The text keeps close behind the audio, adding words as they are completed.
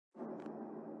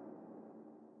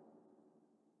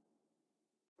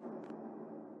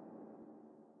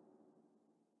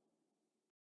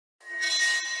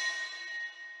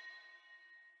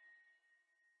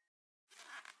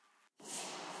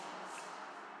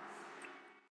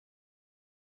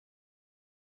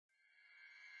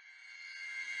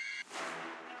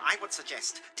would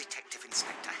suggest Detective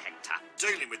Inspector Hector.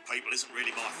 Dealing with people isn't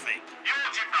really my thing. Your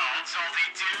demands are the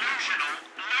delusional,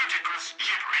 ludicrous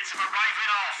gibberish of a raving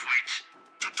half-wit.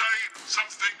 Today,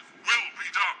 something will be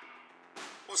done.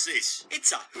 What's this?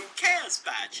 It's a Who Cares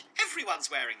badge.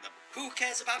 Everyone's wearing them. Who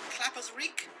cares about Clapper's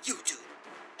reek? You do.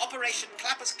 Operation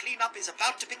Clapper's cleanup is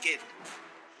about to begin.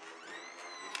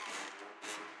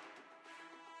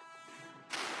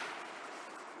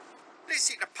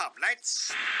 Listen to pub,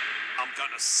 lads. I'm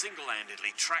going to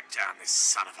single-handedly track down this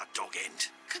son of a dog end.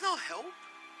 Can I help?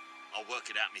 I'll work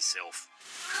it out myself.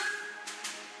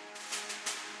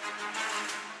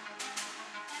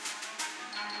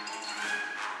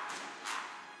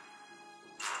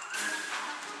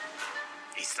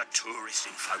 It's the tourist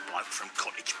info bloke from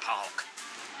Cottage Park.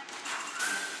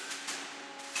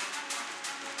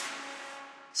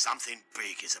 Something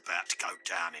big is about to go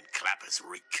down in Clapper's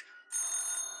reek.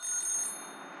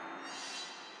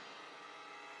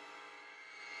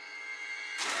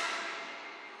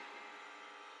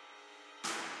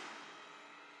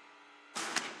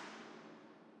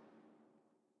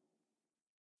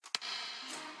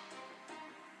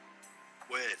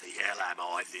 Where the hell am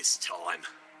I this time?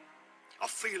 I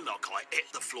feel like I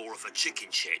ate the floor of a chicken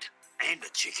shed and the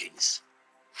chickens.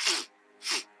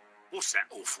 What's that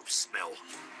awful smell?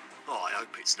 Oh, I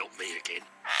hope it's not me again.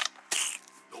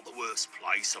 Not the worst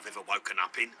place I've ever woken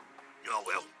up in. Oh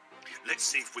well, let's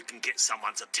see if we can get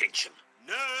someone's attention.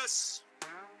 Nurse!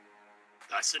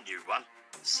 That's a new one.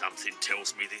 Something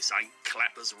tells me this ain't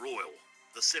Clapper's Royal.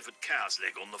 The severed cow's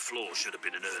leg on the floor should have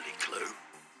been an early clue.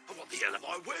 But what the hell am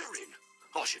I wearing?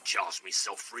 I should charge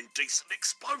myself for indecent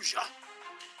exposure.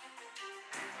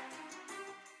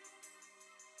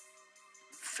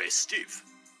 Festive.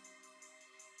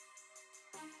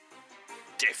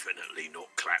 Definitely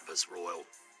not Clapper's Royal.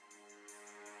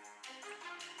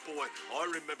 Boy, I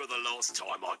remember the last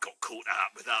time I got caught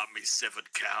out without me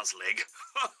severed cow's leg.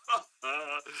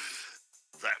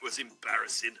 That was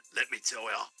embarrassing, let me tell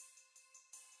ya.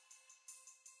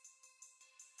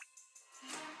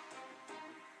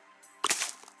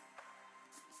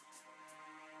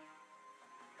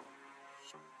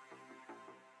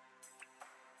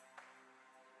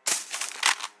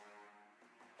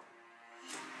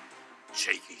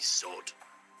 Cheeky sod.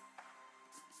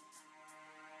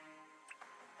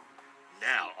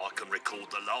 Now I can record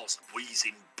the last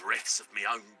wheezing breaths of my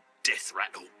own death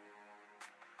rattle.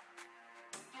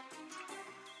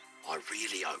 I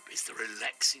really hope it's the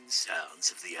relaxing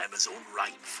sounds of the Amazon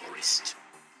rainforest.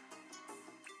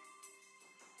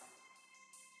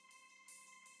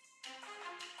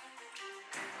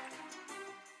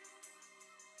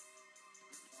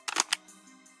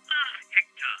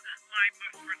 Hector, my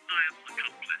most reliable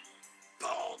accomplice.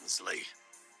 Barnsley.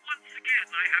 Once again,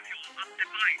 I have your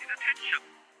undivided attention.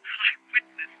 I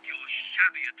witnessed your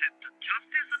shabby attempt at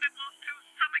justice, and it was to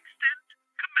some extent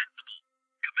commendable.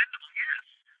 Commendable, yes,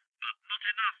 but not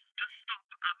enough to stop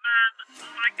a man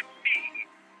like me.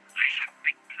 I have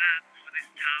big plans for this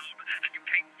town, and you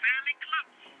came fairly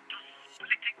close to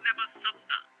splitting them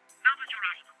asunder. Now that you're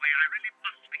out of the way, I really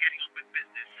must be getting on with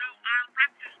business, so I'll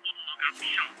wrap this monologue up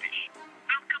sharpish.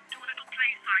 Welcome to a little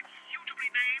place I've suitably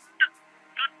named the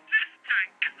Death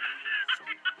Tank.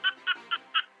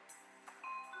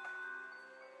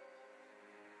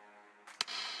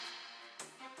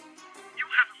 You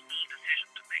have a small decision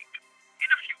to make. In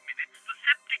a few minutes, the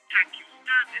septic tank you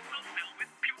stand in will fill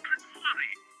with putrid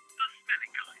slurry, the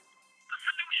smelly kind. The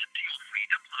solution to your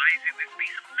freedom lies in this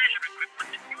piece of leisure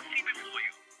equipment you see before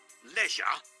you.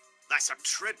 Leisure? That's a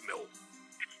treadmill.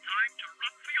 It's time to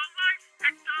run for your life,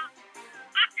 Hector.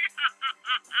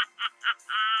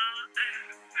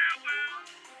 Farewell.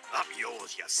 Up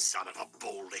yours, you son of a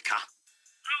bull licker.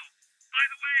 Oh, by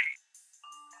the way,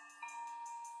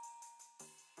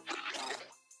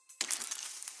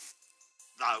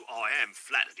 Though I am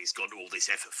flattered he's gone to all this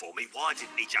effort for me, why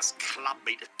didn't he just club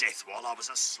me to death while I was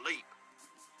asleep?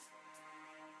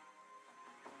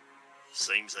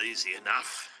 Seems easy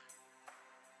enough.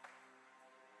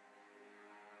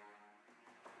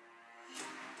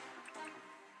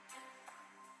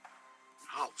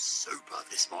 Oh, super.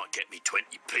 This might get me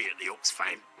 20p at the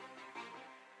Oxfam.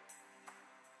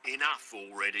 Enough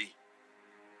already.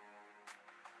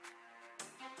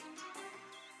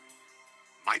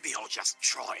 Maybe I'll just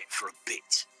try it for a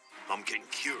bit. I'm getting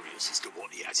curious as to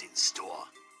what he has in store.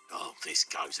 Oh, this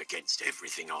goes against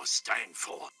everything I stand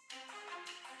for.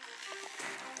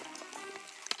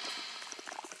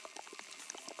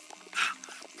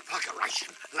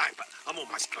 Buggeration, Lambert, I'm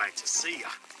almost glad to see you.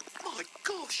 My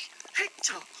gosh,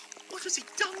 Hector, what has he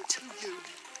done to you?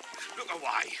 Look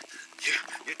away.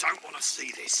 You don't want to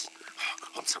see this.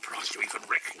 I'm surprised you even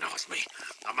recognise me.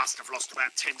 I must have lost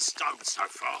about 10 stone so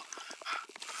far.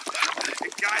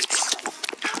 Gates!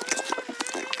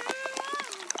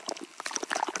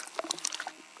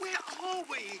 Where are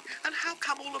we? And how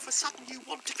come all of a sudden you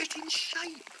want to get in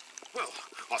shape? Well,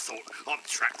 I thought I'm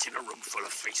trapped in a room full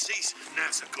of faeces.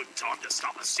 Now's a good time to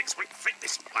start a 6-week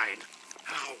fitness plan.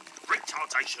 Oh,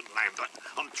 retardation, Lambert.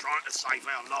 I'm trying to save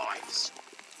our lives.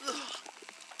 Ugh,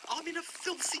 I'm in a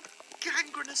filthy,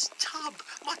 gangrenous tub.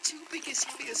 My two biggest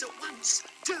fears at once.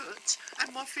 Dirt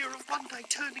and my fear of one day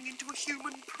turning into a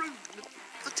human prune.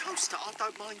 The toaster I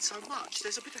don't mind so much.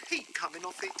 There's a bit of heat coming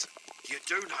off it. You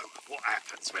do know what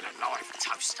happens when a live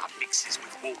toaster mixes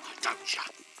with water, don't you?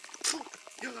 Phew,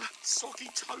 you're a soggy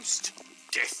toast.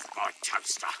 Death by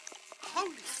toaster.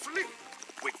 Holy flip.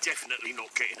 We're definitely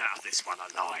not getting out of this one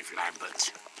alive,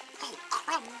 Lambert. Oh,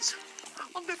 crumbs.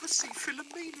 I'll never see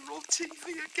Philomena or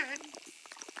TV again.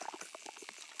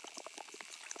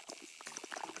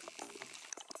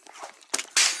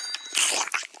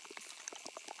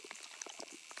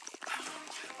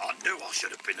 I knew I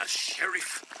should have been a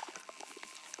sheriff.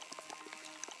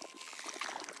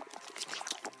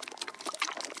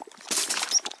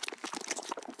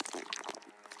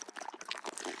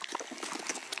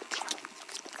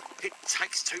 It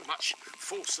takes too much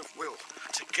force of will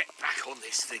to get back on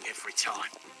this thing every time.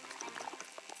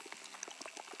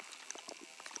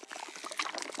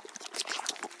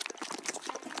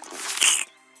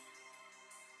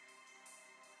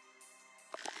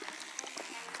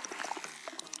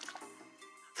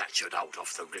 That should hold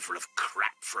off the river of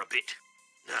crap for a bit.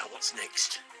 Now, what's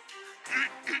next?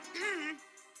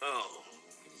 Oh,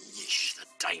 yeesh, the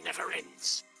day never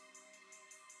ends.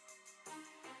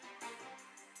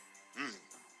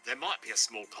 There might be a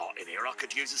small part in here I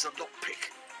could use as a lockpick.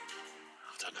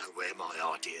 I don't know where my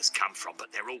ideas come from,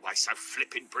 but they're always so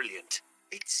flippin' brilliant.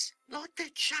 It's like they're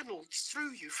channeled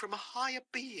through you from a higher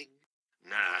being.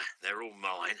 Nah, they're all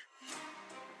mine.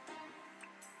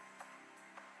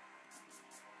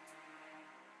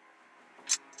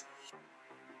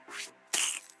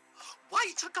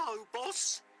 Way to go,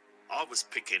 boss. I was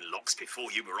picking locks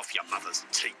before you were off your mother's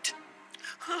teat.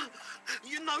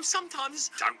 You know,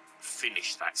 sometimes... Don't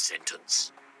finish that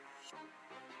sentence.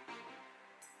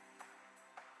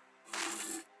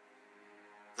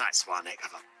 That's one heck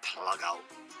of a plug hole.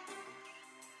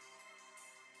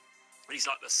 He's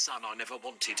like the son I never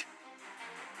wanted.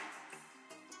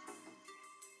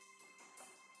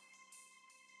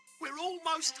 We're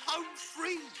almost home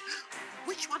free.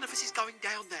 Which one of us is going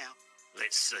down now?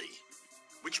 Let's see.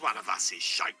 Which one of us is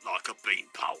shaped like a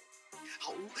beanpole?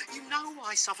 Oh, you know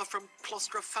I suffer from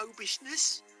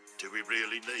claustrophobishness. Do we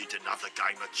really need another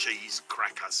game of cheese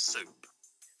cracker soup?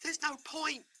 There's no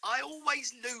point. I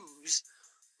always lose.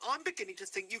 I'm beginning to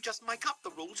think you just make up the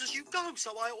rules as you go,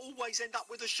 so I always end up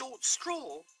with a short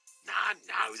straw.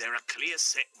 No, there are clear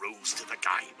set rules to the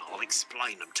game. I'll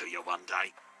explain them to you one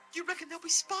day. You reckon there'll be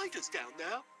spiders down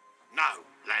there? No,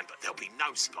 Lambert, there'll be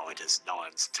no spiders,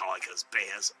 lions, tigers,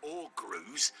 bears, or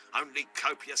grus. Only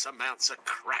copious amounts of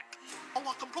crap. Oh,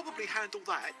 I can probably handle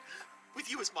that. With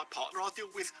you as my partner, I deal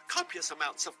with copious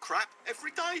amounts of crap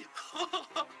every day.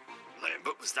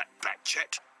 Lambert, was that bat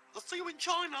chat? I'll see you in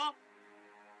China.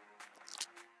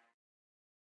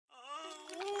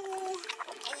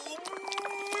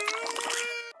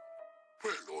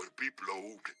 Well, I'll be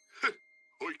blowed.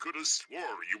 I could have swore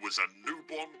you was a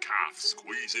newborn calf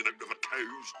squeezing out of a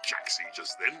cow's jacksie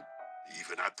just then.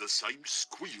 Even had the same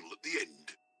squeal at the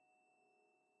end.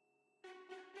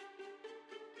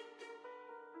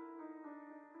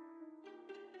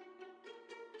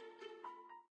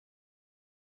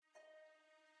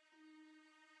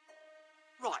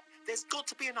 Right, there's got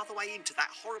to be another way into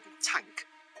that horrible tank.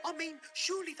 I mean,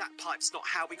 surely that pipe's not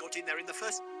how we got in there in the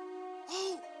first...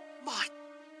 Oh, my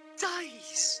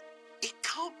days! It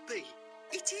can't be.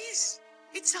 It is.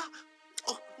 It's a...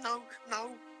 Oh, no.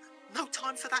 No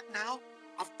time for that now.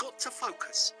 I've got to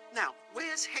focus. Now,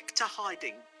 where's Hector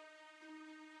hiding?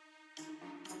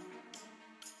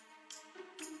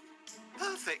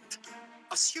 Perfect.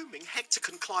 Assuming Hector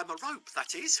can climb a rope,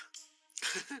 that is.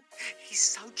 He's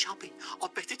so chubby. I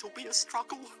bet it'll be a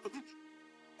struggle.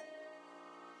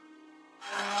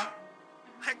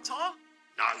 Hector?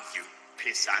 No, you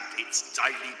pissant. It's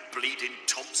Daily Bleeding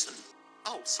Thompson.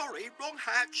 Oh, sorry, wrong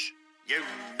hatch. You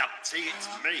nutty, it's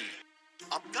me.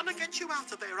 I'm gonna get you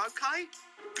out of there, okay?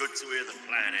 Good to hear the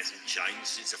plan hasn't changed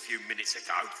since a few minutes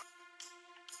ago.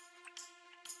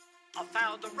 I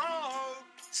found a rope.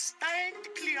 Stand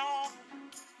clear.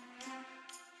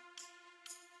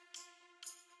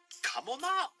 Come on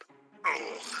up.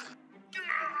 Oh.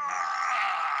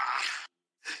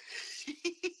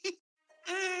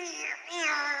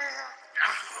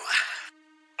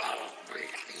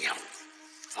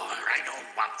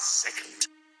 second.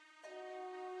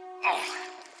 Oh,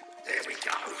 there we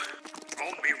go.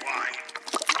 On me way.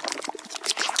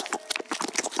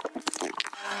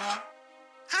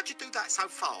 How'd you do that so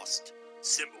fast?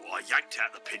 Simple, I yanked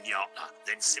out the pinata,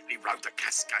 then simply rode the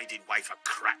cascading wafer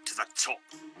crack to the top.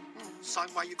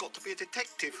 Same way you got to be a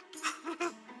detective.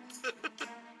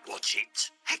 Watch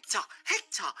it. Hector,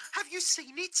 have you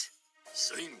seen it?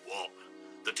 Seen what?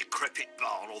 The decrepit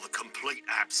barn or the complete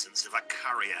absence of a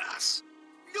curry house?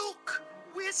 Look,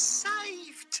 we're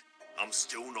saved. I'm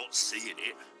still not seeing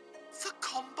it. The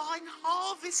combine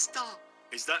harvester.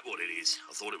 Is that what it is?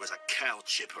 I thought it was a cow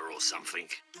chipper or something.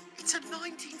 It's a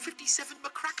 1957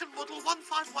 McCracken Model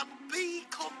 151B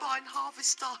combine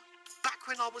harvester. Back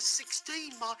when I was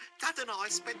 16, my dad and I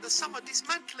spent the summer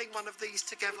dismantling one of these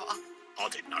together. I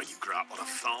didn't know you grew up on a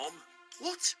farm.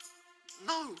 What?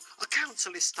 No, a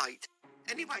council estate.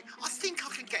 Anyway, I think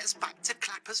I can get us back to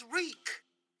Clapper's Reek.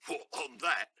 What, on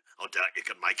that? I doubt you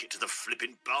can make it to the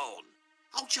flipping barn.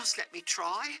 Oh, just let me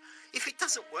try. If it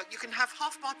doesn't work, you can have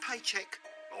half my paycheck.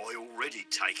 I already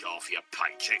take half your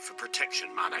paycheck for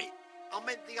protection money. I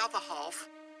meant the other half.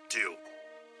 Deal.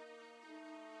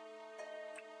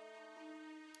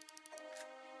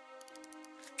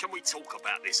 Can we talk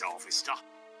about this harvester?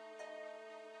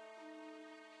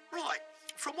 Right,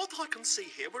 from what I can see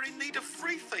here, we're in need of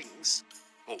 3 things.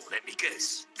 Oh, let me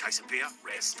guess. Case of beer,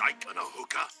 rare steak and a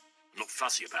hooker. I'm not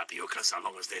fussy about the hooker so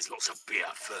long as there's lots of beer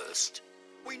first.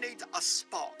 We need a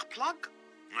spark plug.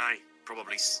 Nay,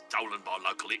 probably stolen by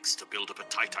local icks to build a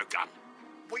potato gun.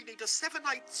 We need a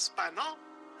 7/8 spanner.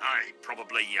 Hey,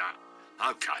 probably,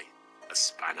 okay, a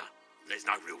spanner. There's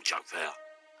no real joke there.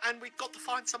 And we've got to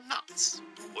find some nuts.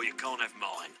 Well, you can't have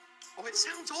mine. Oh, it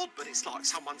sounds odd, but it's like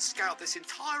someone scoured this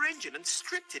entire engine and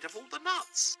stripped it of all the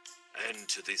nuts. And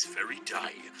to this very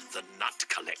day, the nut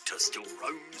collector still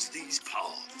roams these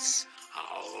parts.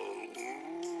 Oh.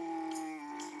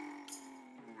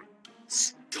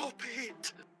 Stop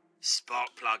it.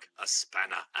 Spark plug, a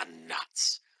spanner, and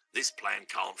nuts. This plan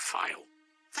can't fail.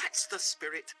 That's the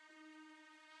spirit.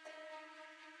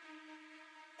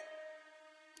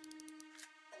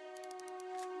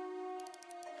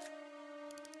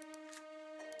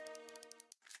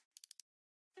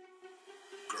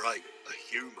 Great, a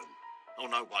human. Oh,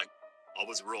 no, wait. I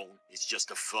was wrong. He's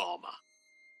just a farmer.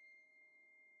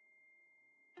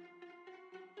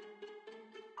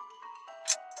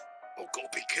 I've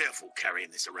got to be careful carrying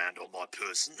this around on my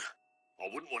person. I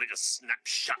wouldn't want it to snap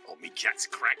shut on me Jack's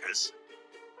crackers.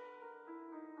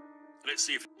 Let's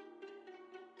see if...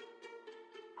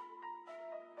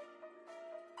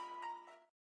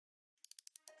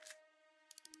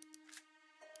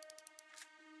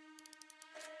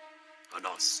 A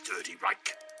nice sturdy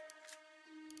rake.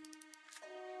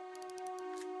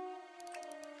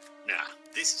 Now,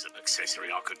 this is an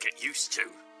accessory I could get used to.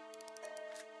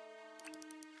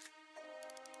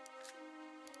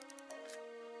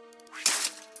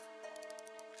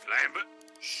 Lambert,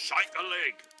 shake a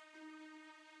leg.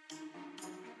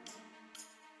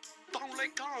 Don't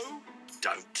let go.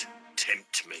 Don't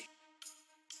tempt me.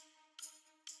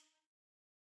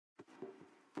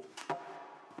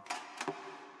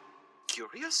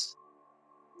 Curious?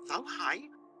 No hay,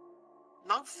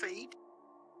 no feed,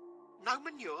 no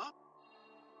manure.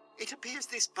 It appears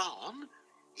this barn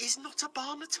is not a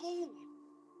barn at all.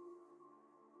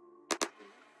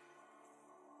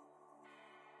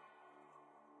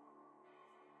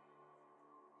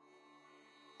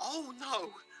 Oh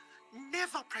no,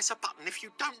 never press a button if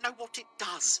you don't know what it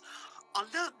does. I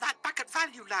learnt that back at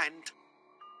Value Land.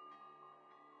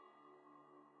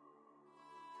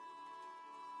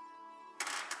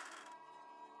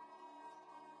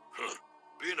 Huh.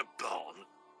 Being a barn,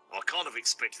 I kind of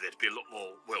expected there to be a lot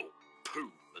more, well,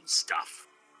 poo and stuff.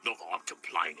 Not that I'm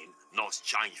complaining. Nice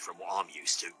change from what I'm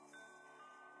used to.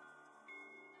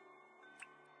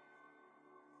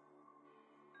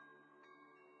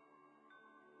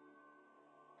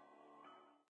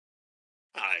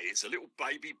 Hey, it's a little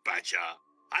baby badger.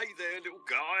 Hey there, little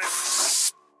guy.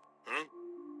 Huh?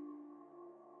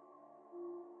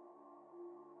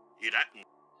 It happened.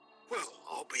 Well,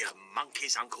 I'll be a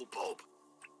monkey's Uncle Bob.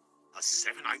 A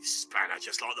 7/8 spanner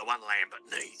just like the one Lambert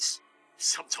needs.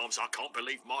 Sometimes I can't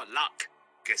believe my luck.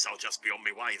 Guess I'll just be on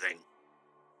my way then.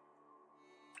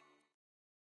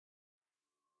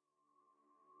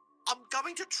 I'm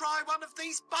going to try one of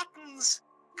these buttons.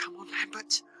 Come on,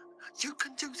 Lambert. You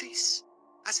can do this.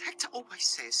 As Hector always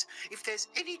says, if there's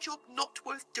any job not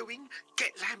worth doing,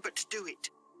 get Lambert to do it.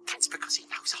 That's because he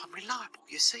knows I'm reliable,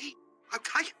 you see.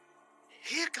 Okay,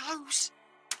 here goes.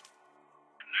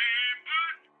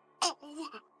 Lambert? Oh.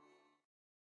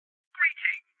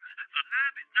 Greetings. The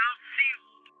lab is now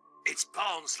sealed. It's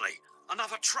Barnsley.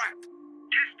 Another trap.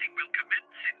 Testing will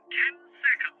commence in 10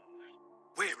 seconds.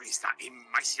 Where is that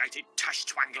emaciated tash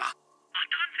twangler? I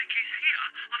don't think he's here.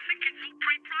 I think it's all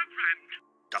pre-programmed.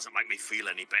 Doesn't make me feel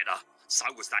any better. So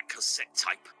was that cassette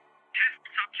tape. Test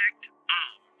subject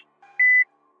armed.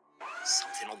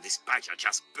 Something on this badger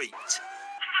just beeped.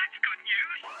 That's good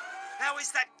news. How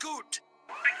is that good?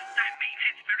 Because that means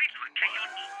it's very likely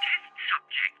you're not test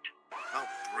subject. Oh,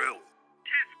 brill.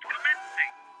 Test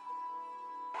commencing.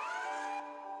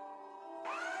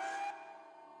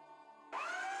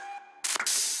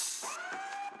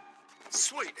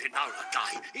 Sweet Enola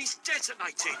Gay, he's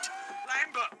detonated.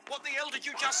 Lambert, what the hell did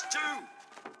you just do?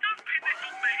 Don't pin this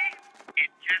on me.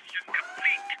 Ingestion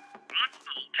complete.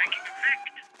 Arsenal taking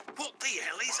effect. What the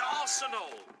hell is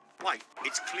Arsenal? Wait,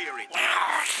 it's clearing.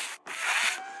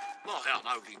 My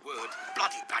unholy word,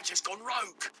 bloody badger's gone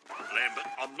rogue. Lambert,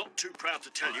 I'm not too proud to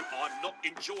tell you I'm not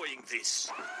enjoying this.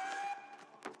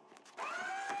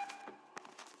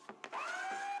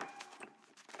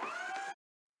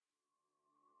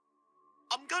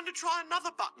 I'm going to try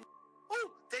another button.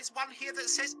 Oh, there's one here that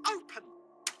says open.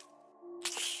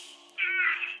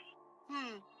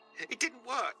 It didn't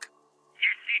work.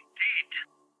 Yes, it did.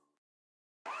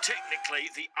 Technically,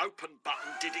 the open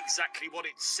button did exactly what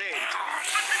it said.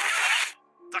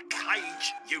 The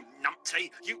cage, you numpty.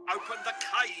 You opened the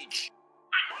cage.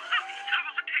 So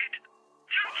I did.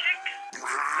 Touching.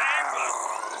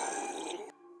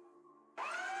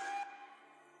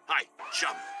 Hey,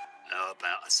 chum. How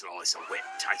about a slice of wet,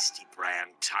 tasty brown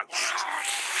toast?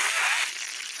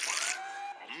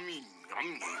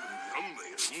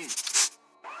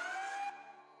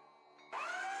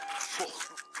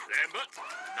 Lambert,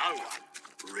 no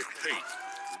one, repeat,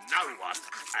 no one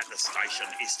at the station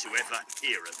is to ever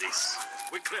hear of this.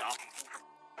 We're clear.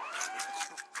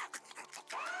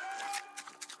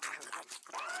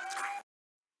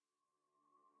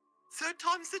 Third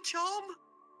time's the charm?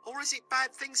 Or is it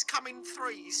bad things come in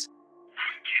threes?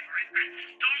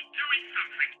 Start doing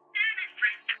something.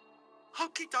 Anything.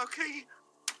 Okie dokie.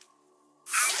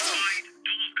 Outside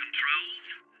door controls.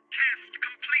 Test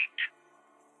complete.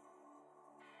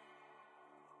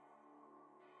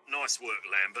 Nice work,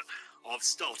 Lambert. I've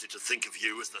started to think of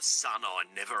you as the son I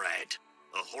never had.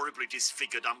 A horribly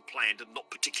disfigured, unplanned and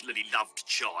not particularly loved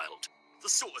child. The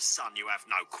sort of son you have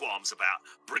no qualms about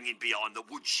bringing behind the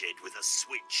woodshed with a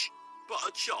switch. But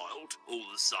a child, all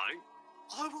the same.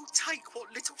 I will take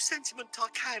what little sentiment I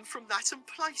can from that and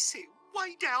place it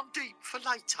way down deep for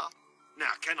later.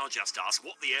 Now, can I just ask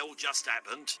what the hell just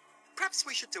happened? Perhaps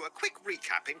we should do a quick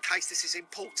recap in case this is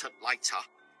important later.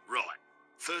 Right.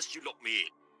 First you locked me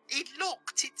in. It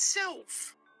locked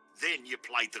itself. Then you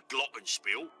played the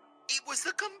glockenspiel, It was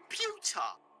the computer.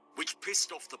 which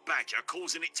pissed off the badger,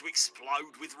 causing it to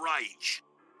explode with rage.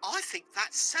 I think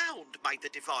that sound made the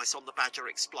device on the badger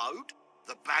explode.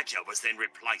 The badger was then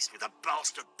replaced with a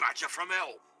bastard badger from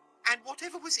hell. And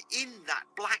whatever was in that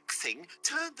black thing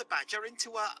turned the badger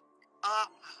into a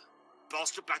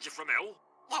Bastard badger from hell?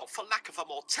 well, for lack of a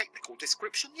more technical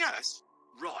description, yes.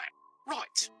 Right.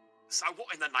 Right. So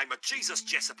what in the name of Jesus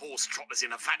Jessup horse trotters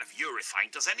in a vat of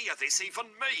urethane does any of this even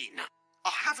mean?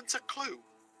 I haven't a clue.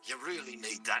 You really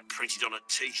need that printed on a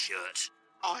t-shirt.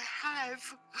 I have.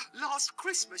 Last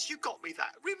Christmas you got me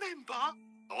that, remember?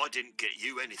 I didn't get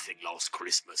you anything last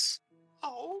Christmas.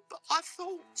 Oh, but I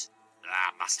thought...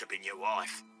 Ah, must have been your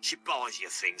wife. She buys you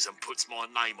things and puts my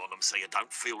name on them so you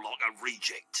don't feel like a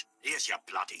reject. Here's your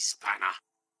bloody spanner.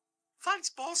 Thanks,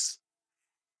 boss.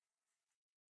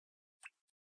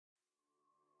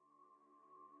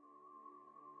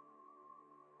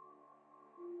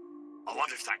 I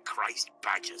wonder if that crazed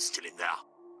badger's still in there.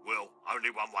 Well, only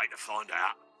one way to find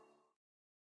out.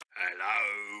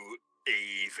 Hello,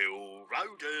 evil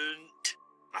rodent.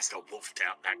 Must have wolfed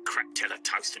out that crap teller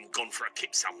toast and gone for a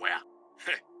kip somewhere.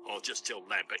 I'll just tell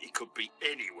Lambert he could be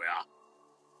anywhere.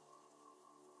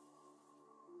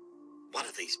 One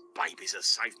of these babies has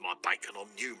saved my bacon on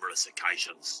numerous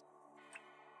occasions.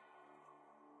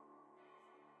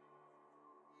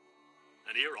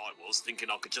 And here I was thinking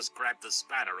I could just grab the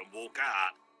spanner and walk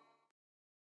out.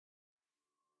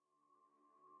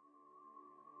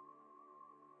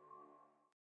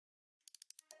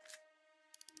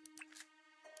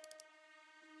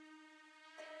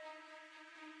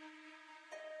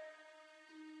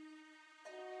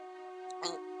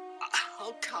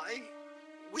 Okay.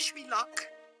 Wish me luck.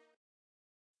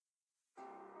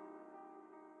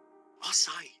 I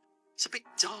say, it's a bit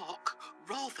dark,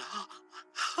 rather.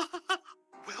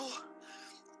 Well,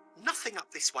 nothing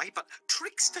up this way but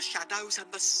trickster shadows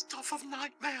and the stuff of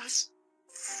nightmares.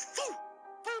 Foo!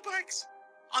 Boom! Bullbags!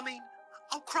 I mean,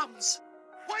 oh, crumbs.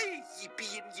 Why ye be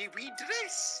in ye wee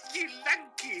dress, ye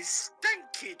lanky,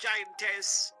 stanky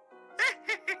giantess?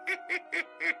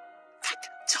 That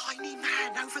tiny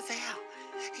man over there,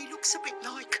 he looks a bit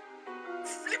like...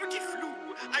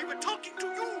 Flibberty-floo, I were talking to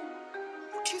you.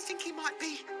 What do you think he might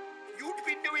be? You'd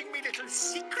be knowing me little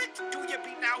secret, do you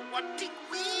be now wanting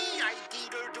wee I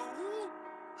deedle-do?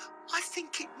 I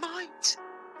think it might.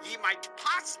 Ye might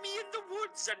pass me in the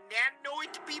woods and ne'er know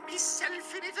it be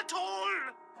myself in it at all.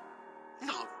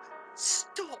 No,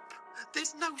 stop.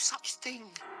 There's no such thing.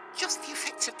 Just the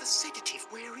effects of the sedative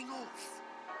wearing off.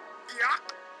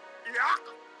 Yuck,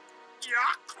 yuck,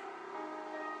 yuck.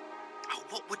 Oh,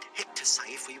 what would Hector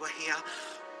say if we were here?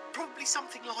 Probably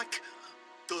something like,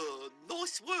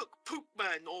 nice work, poop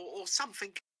man, or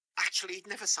something. Actually, he'd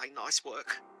never say nice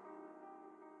work.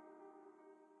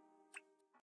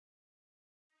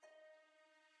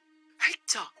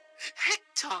 Hector!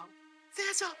 Hector!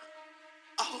 There's a...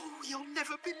 Oh, you'll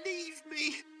never believe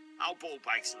me. Oh,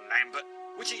 Ballbags Lambert,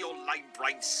 which of your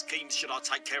lame-brained schemes should I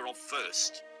take care of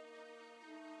first?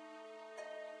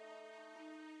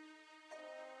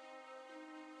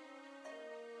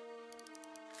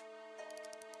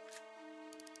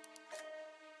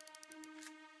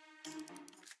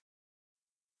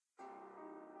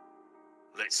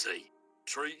 Let's see.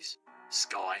 Trees,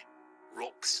 sky,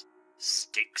 rocks,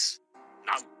 sticks.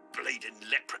 No bleeding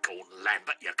leprechaun,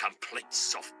 Lambert, you complete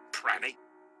soft pranny.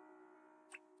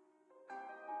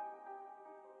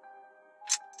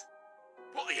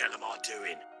 What the hell am I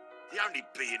doing? The only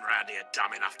being round here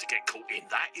dumb enough to get caught in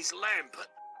that is Lambert.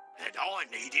 And I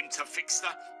need him to fix the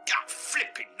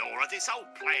gut-flipping Nora. This whole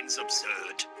plan's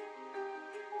absurd.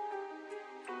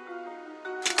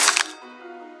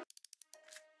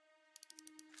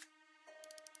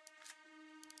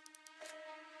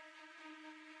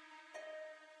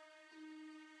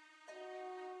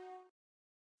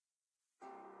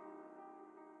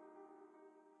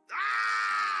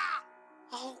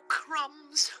 Oh,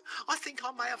 crumbs. I think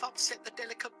I may have upset the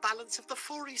delicate balance of the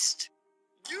forest.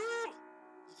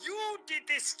 You did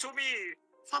this to me.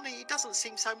 Funny, he doesn't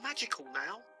seem so magical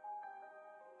now.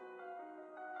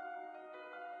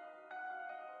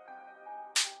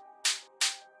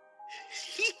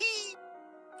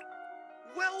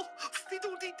 Well,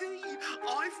 fiddle-dee-dee,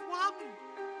 I've won.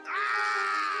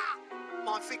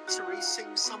 My victory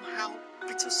seems somehow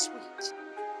bittersweet.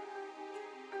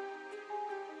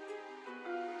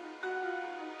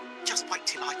 Just wait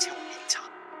till I tell Hector.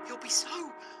 He'll be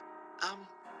so,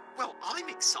 well, I'm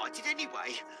excited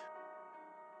anyway.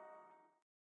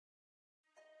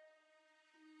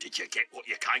 Did you get what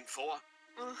you came for?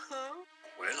 Uh-huh.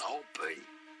 Well, I'll be.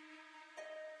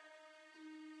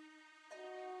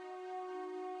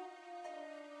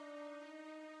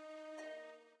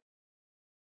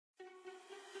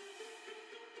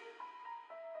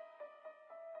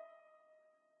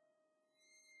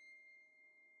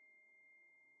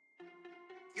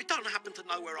 You don't happen to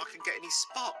know where I can get any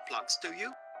spark plugs, do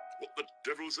you? What the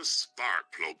devil's a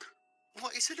spark plug?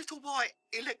 What, it's a little white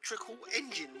electrical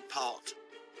engine part.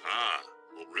 Ah,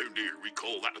 well, round here we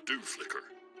call that a do-flicker.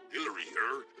 Hillary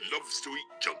here loves to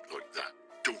eat junk like that,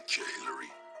 don't you,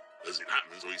 Hillary? As it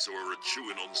happens, I saw her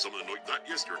chewing on something like that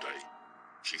yesterday.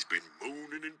 She's been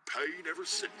moaning in pain ever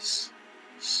since.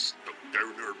 Stuck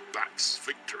down her back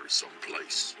sphincter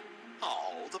someplace.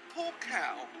 Oh, the poor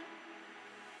cow.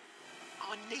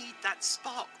 I need that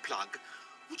spark plug.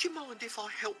 Would you mind if I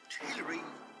helped Hillary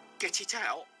get it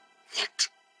out? What?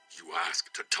 You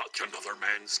ask to touch another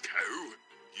man's cow?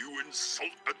 You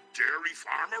insult a dairy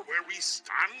farmer where he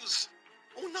stands?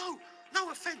 Oh, no.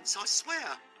 No offence, I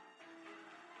swear.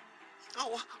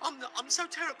 Oh, I'm so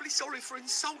terribly sorry for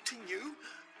insulting you.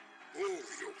 Oh,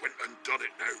 you went and done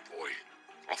it now, boy.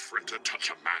 Offering to touch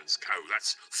a man's cow,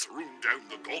 that's thrown down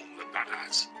the gauntlet, that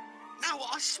has. No,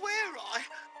 I swear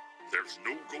There's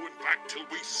no going back till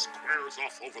we squares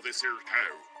off over this here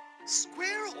cow.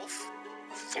 Square off?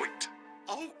 Fight.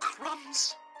 Oh,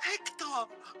 crumbs.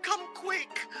 Hector, come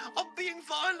quick. I'm being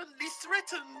violently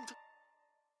threatened.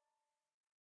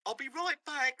 I'll be right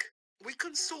back. We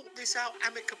can sort this out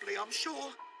amicably, I'm sure.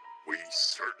 We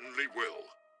certainly will.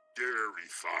 Dairy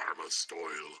farmer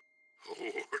style.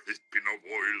 Oh, it's been a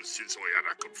while since I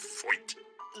had a good fight.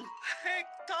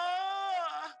 Hector!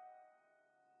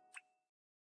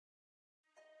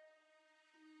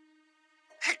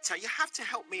 Hector, you have to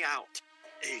help me out.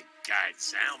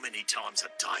 Egads, how many times a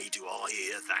day do I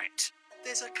hear that?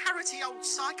 There's a carroty old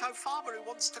psycho farmer who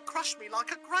wants to crush me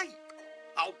like a grape.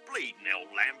 Oh, bleeding hell,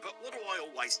 Lambert, what do I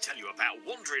always tell you about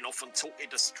wandering off and talking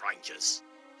to strangers?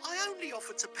 I only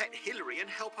offered to pet Hillary and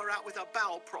help her out with her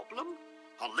bowel problem.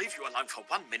 I'll leave you alone for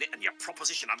 1 minute and you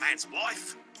proposition a man's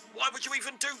wife? Why would you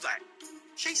even do that?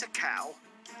 She's a cow.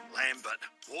 Lambert,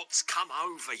 what's come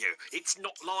over you? It's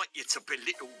not like you to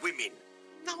belittle women.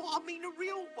 No, I mean a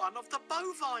real one of the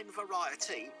bovine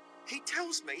variety. He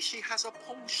tells me she has a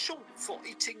penchant for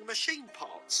eating machine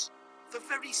parts. The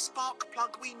very spark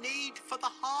plug we need for the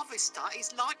harvester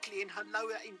is likely in her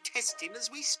lower intestine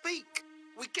as we speak.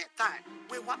 We get that.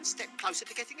 We're one step closer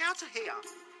to getting out of here.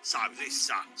 So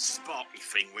this sparky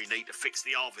thing we need to fix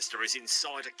the harvester is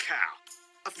inside a cow?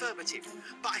 Affirmative.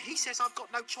 But he says I've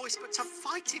got no choice but to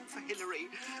fight him for Hillary.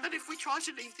 And if we try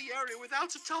to leave the area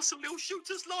without a tussle, he'll shoot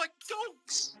us like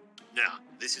dogs. Now,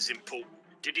 this is important.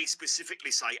 Did he specifically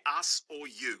say us or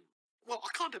you? Well, I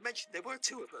kind of mentioned there were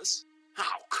two of us.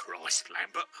 Oh, Christ,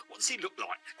 Lambert. What does he look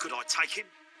like? Could I take him?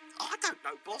 I don't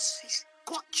know, boss. He's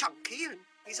quite chunky and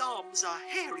his arms are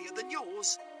hairier than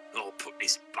yours. I'll put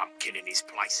this bumpkin in his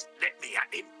place. Let me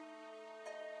at him.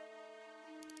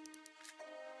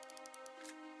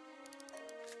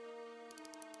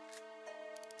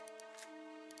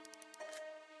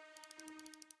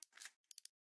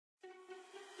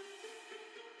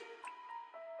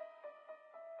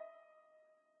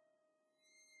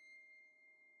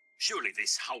 Surely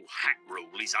this whole hat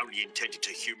rule is only intended to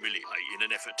humiliate in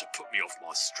an effort to put me off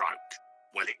my stroke.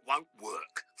 Well, it won't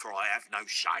work, for I have no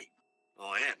shame.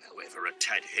 I am, however, a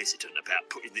tad hesitant about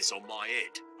putting this on my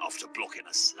head after blocking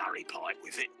a slurry pipe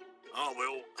with it. Oh,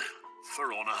 well,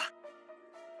 for honour.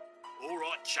 All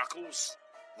right, Chuckles.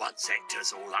 Once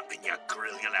Hector's all up in your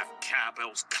grill, you'll have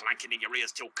cowbells clanking in your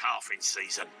ears till calving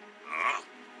season. Ah,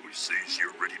 we sees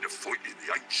you're ready to fight in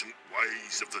the ancient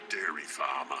ways of the dairy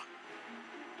farmer.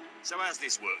 So how's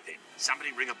this work then?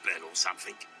 Somebody ring a bell or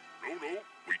something? No,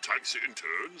 we takes it in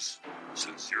turns.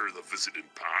 Since you're the visiting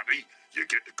party, you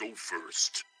get to go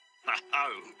first.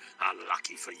 Oh,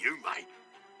 unlucky for you, mate.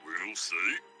 We'll see.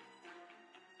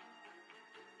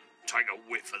 Take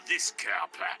a whiff of this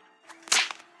cowpat.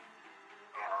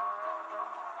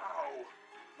 Ow!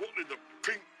 What in the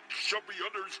pink chubby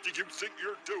udders did you think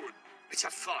you're doing? It's a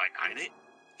fight, ain't it?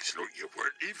 It's like you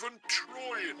weren't even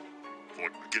trying.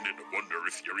 I'm beginning to wonder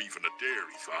if you're even a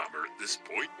dairy farmer at this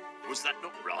point. Was that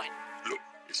not right? Look,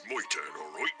 it's my turn,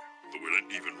 all right? Though it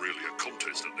ain't even really a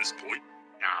contest at this point.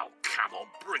 Oh, come on,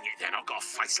 bring it then. I've got a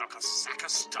face like a sack of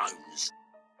stones.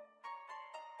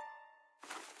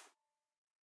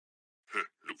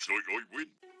 Looks like I win.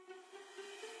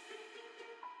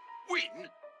 Win?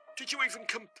 Did you even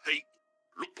compete?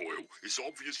 Look, Boyle, it's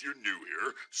obvious you're new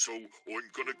here, so I'm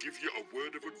gonna give you a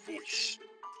word of advice.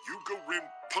 You go round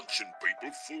punching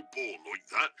people full ball like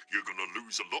that, you're gonna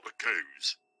lose a lot of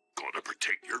cows. Gotta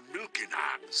protect your milking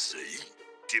hands, see?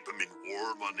 Dip 'em in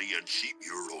warm honey and sheep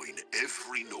urine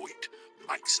every night.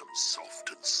 Makes 'em soft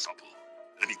and supple.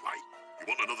 Anyway, you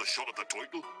want another shot at the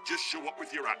title? Just show up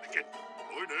with your hat again.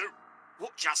 I know.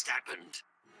 What just happened?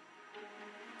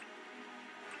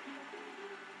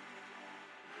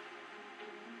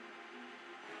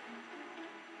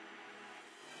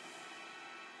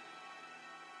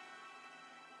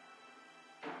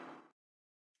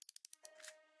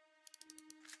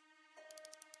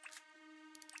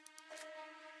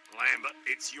 Lambert,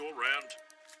 it's your round.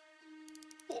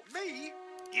 What, me?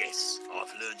 Yes,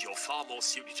 I've learned you're far more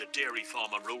suited to dairy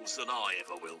farmer rules than I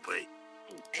ever will be.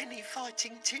 Any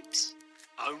fighting tips?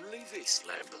 Only this,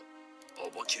 Lambert. I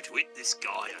want you to hit this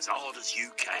guy as hard as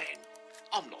you can.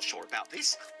 I'm not sure about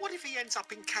this. What if he ends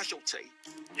up in casualty?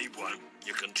 He won't.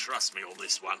 You can trust me on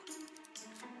this one.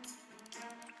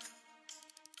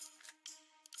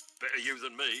 Better you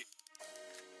than me.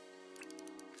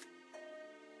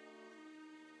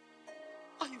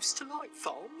 I used to like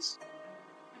farms.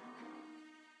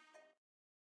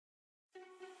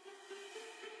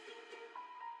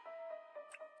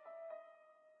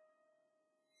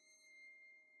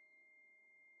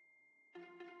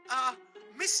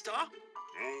 Mister?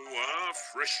 Oh,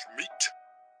 fresh meat.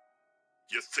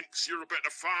 You thinks you're a better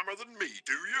farmer than me,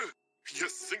 do you? You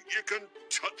think you can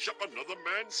touch up another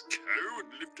man's cow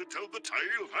and live to tell the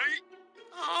tale, hey?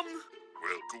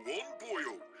 Well, go on,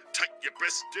 boyo. Take your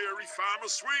best dairy farmer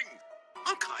swing.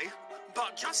 Okay,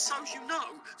 but just so you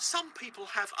know, some people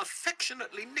have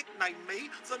affectionately nicknamed me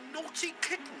the Naughty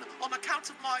Kitten on account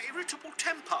of my irritable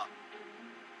temper.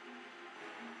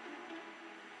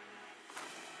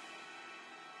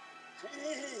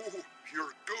 Oh,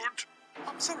 you're good.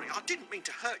 I'm sorry, I didn't mean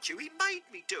to hurt you. He made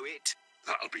me do it.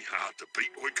 That'll be hard to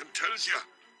beat, I can tell you.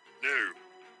 Now,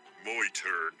 my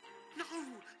turn.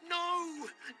 No!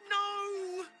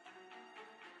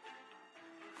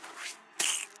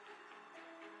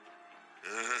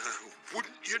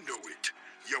 Wouldn't you know it?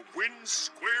 You win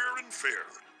square and fair.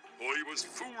 I was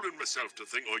fooling myself to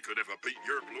think I could ever beat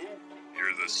your blow.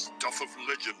 You're the stuff of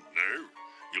legend now.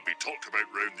 You'll be talked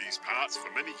about round these parts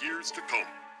for many years to come.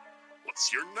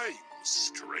 What's your name,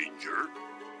 stranger?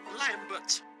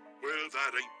 Lambert. Well,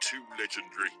 that ain't too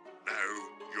legendary. Now,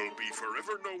 you'll be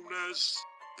forever known as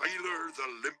Baylor the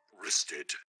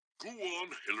Limp-Wristed. Go on,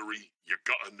 Hillary. You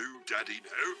got a new daddy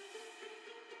now.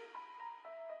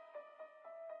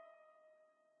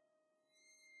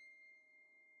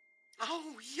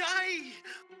 Oh, yay!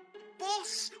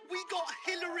 Boss, we got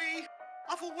Hillary!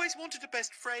 I've always wanted a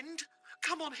best friend.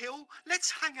 Come on, Hill, let's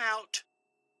hang out.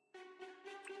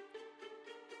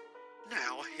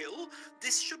 Now, Hill,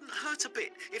 this shouldn't hurt a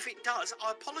bit. If it does,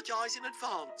 I apologise in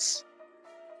advance.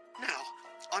 Now,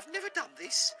 I've never done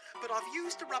this, but I've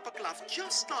used a rubber glove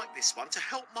just like this one to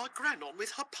help my gran on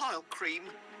with her pile cream.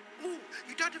 Ooh,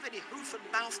 you don't have any hoof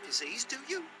and mouth disease, do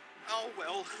you? Oh,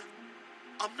 well,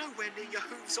 I'm nowhere near your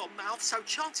hooves or mouth, so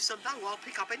chances are no I'll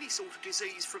pick up any sort of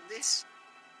disease from this.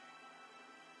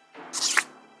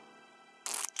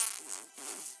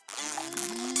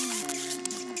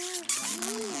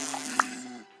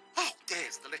 Oh,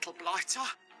 there's the little blighter.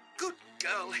 Good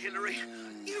girl, Hillary.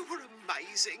 You were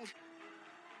amazing.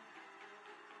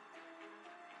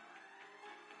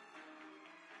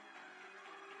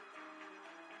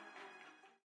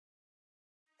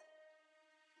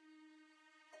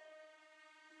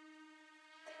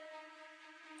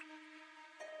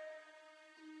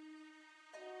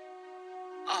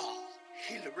 Oh,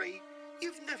 Hillary,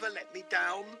 you've never let me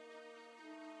down.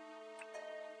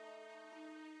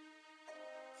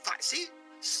 That's it.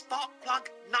 Spark plug,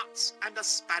 nuts, and a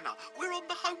spanner. We're on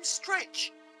the home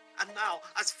stretch. And now,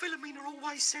 as Philomena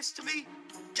always says to me,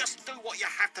 just do what you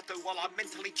have to do while I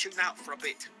mentally tune out for a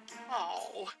bit.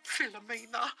 Oh,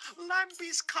 Philomena,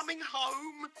 Lambie's coming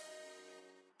home.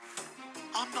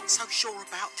 I'm not so sure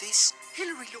about this.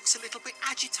 Hillary looks a little bit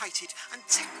agitated, and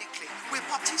technically, we're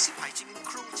participating in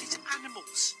cruelty to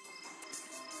animals.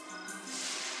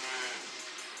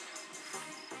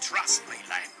 Trust me,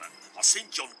 Lambert. I've seen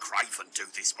John Craven do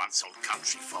this once on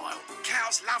Country File.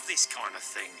 Cows love this kind of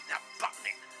thing. Now button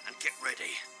it and get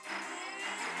ready.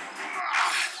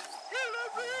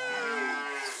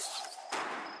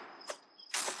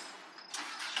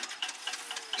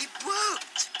 It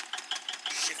worked.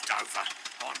 Shift over.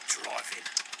 I'm driving.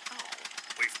 Oh.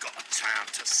 We've got a town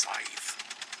to save.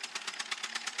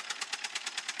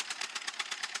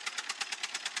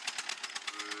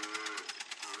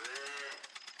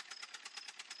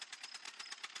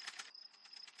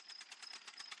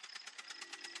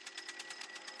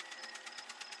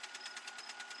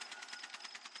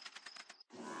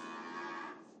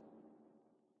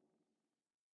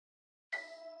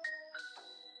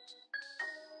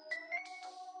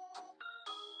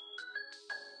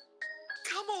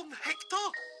 Come on, Hector.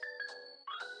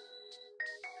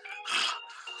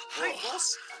 Hey,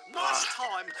 boss. Nice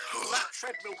time. That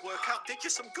treadmill workout did you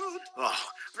some good. Oh,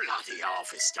 bloody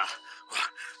harvester.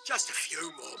 Just a few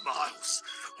more miles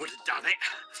would have done it.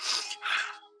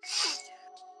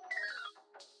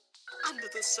 Under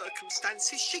the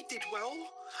circumstances, she did well.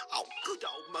 Oh, good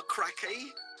old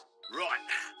McCracky. Right,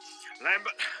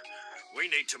 Lambert, we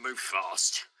need to move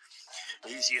fast.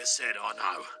 Easier said, I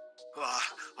know.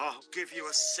 I'll give you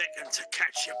a second to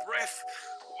catch your breath.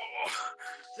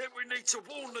 Then we need to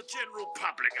warn the general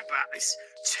public about this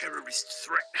terrorist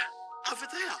threat. Over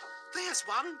there. There's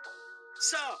one.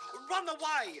 Sir, run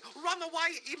away. Run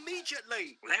away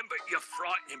immediately. Lambert, you're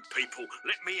frightening people.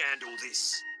 Let me handle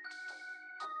this.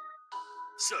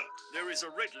 Sir, there is a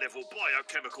red-level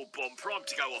biochemical bomb primed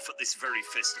to go off at this very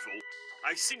festival.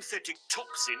 A synthetic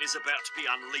toxin is about to be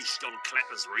unleashed on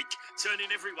Clapper's Reek, turning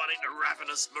everyone into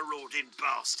ravenous, marauding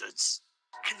bastards.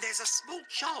 And there's a small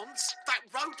chance that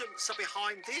rodents are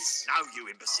behind this. No, you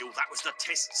imbecile, that was the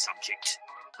test subject.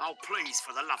 Oh, please,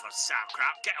 for the love of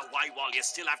sauerkraut, get away while you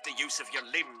still have the use of your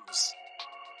limbs.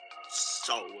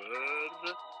 Sauerkraut?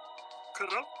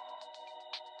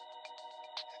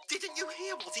 Didn't you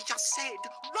hear what he just said?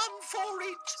 Run for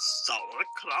it!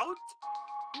 Sauerkraut?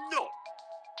 No.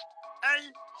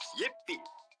 And yippee.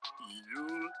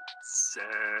 You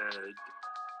said...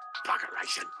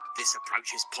 Buggeration. This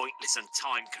approach is pointless and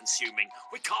time-consuming.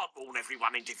 We can't warn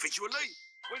everyone individually.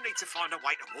 We need to find a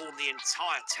way to warn the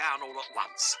entire town all at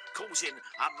once, causing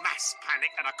a mass panic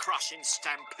and a crushing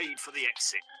stampede for the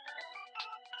exit.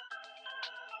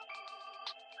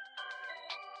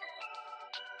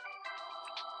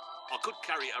 I could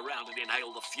carry it around and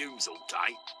inhale the fumes all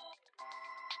day.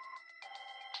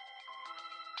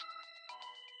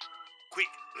 Quick,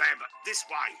 Lambert, this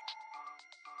way.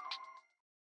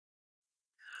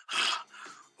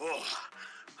 Oh,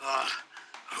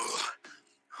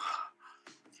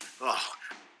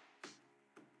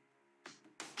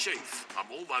 Chief, I'm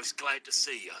almost glad to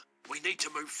see you. We need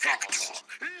to move fast.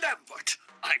 Hector, Lambert,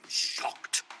 I'm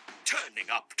shocked.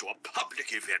 Turning up to a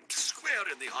public event square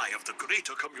in the eye of the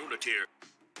greater community.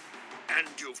 And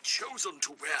you've chosen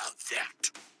to wear that.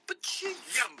 But Chief...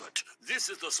 Lambert, this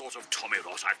is the sort of Tommy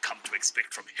rot I've come to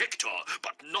expect from Hector,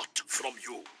 but not from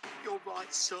you. You're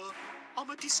right, sir. I'm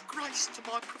a disgrace to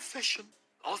my profession.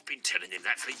 I've been telling him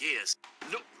that for years.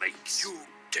 Look, mates, you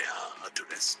dare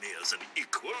address me as an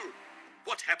equal?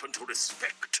 What happened to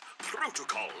respect,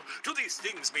 protocol? Do these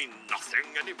things mean nothing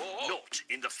anymore? Not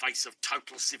in the face of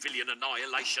total civilian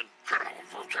annihilation.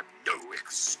 No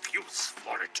excuse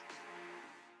for it.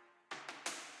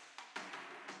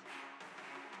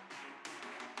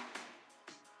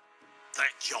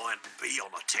 That giant bee on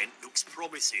a tent looks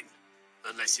promising.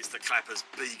 Unless it's the Clappers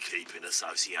Beekeeping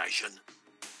Association.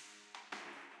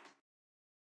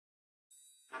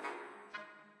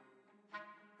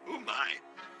 Oh my,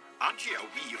 aren't you a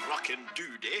wee rockin'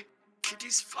 dude, eh?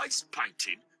 Kitty's face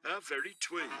painting, how very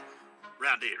twee.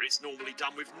 Round here it's normally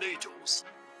done with needles.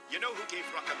 You know who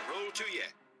gave rock and roll to you?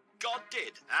 God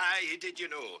did. Aye, he did, you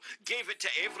know. Gave it to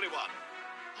everyone.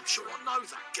 I'm sure I know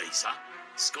that geezer.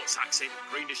 Scots accent,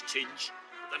 greenish tinge.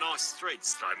 The nice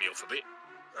threads throw me off a bit.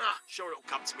 Sure it'll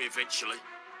come to me eventually.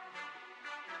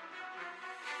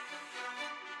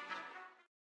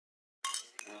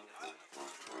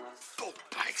 Bog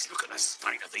bags, look at the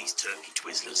state of these turkey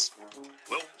twizzlers.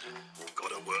 Well,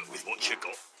 gotta work with what you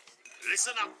got.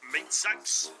 Listen up, meat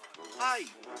sacks.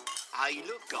 Hey,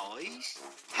 look, guys.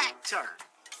 Hector.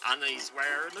 And he's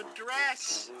wearing a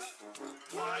dress.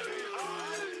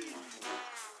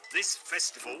 This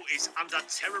festival is under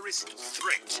terrorist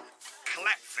threat.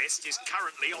 Clapfest is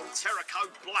currently on Terror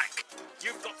Code Black.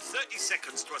 You've got 30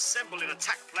 seconds to assemble an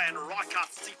attack plan Riker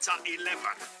Theta 11.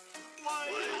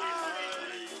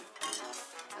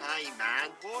 Hey,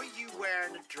 man, why are you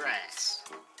wearing a dress?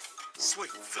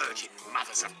 Sweet virgin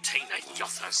mothers of teenage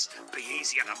yothers. Be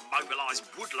easier to mobilise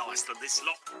woodlice than this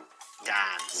lot.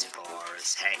 Dance for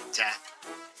us, Hector.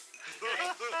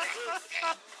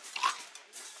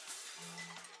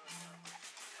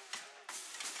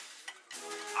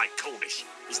 Hey, Cornish,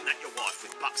 isn't that your wife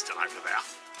with Buxton over there?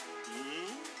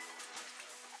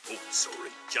 Oh, sorry,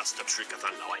 just a trick of the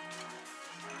light.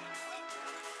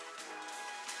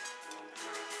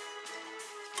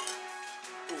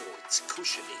 Oh, it's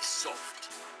cushiony soft.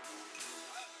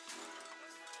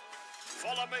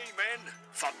 Follow me, men,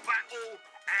 for battle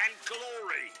and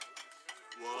glory.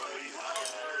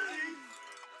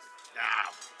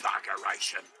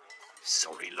 Buggeration.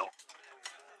 Sorry, lot.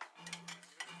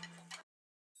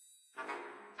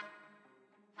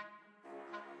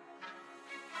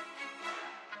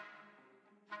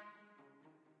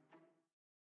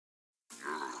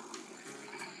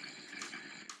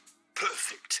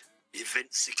 Perfect. Event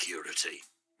security.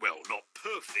 Well, not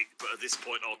perfect, but at this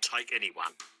point I'll take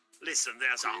anyone. Listen,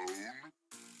 there's a...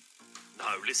 No,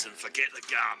 listen, forget the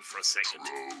gun for a second.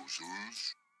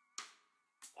 Trousers.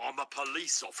 I'm a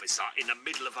police officer in the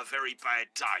middle of a very bad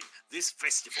day. This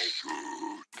festival...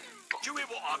 Do you hear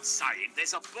what I'm saying?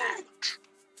 There's a bomb.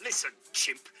 Listen,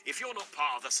 chimp, if you're not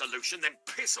part of the solution, then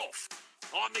piss off.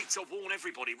 I need to warn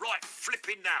everybody right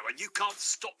flipping now, and you can't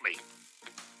stop me.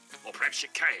 Or perhaps you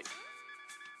can.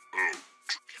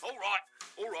 All right.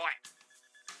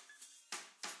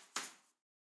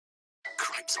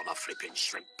 Crepes on a flipping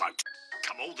shrimp boat.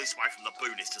 Come all this way from the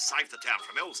boonies to save the town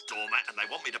from Hell's doormat, and they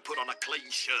want me to put on a clean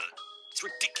shirt. It's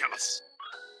ridiculous.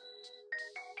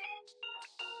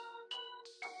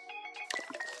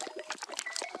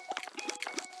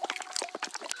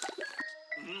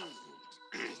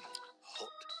 Hot,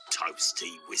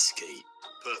 toasty whiskey.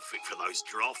 Perfect for those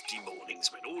drafty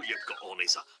mornings when all you've got on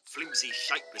is a flimsy,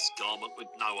 shapeless garment with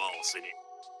no arse in it.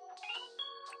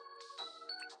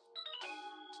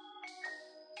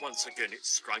 Once again, it's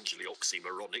strangely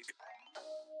oxymoronic.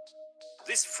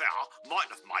 This fire might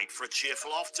have made for a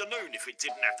cheerful afternoon if it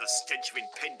didn't have the stench of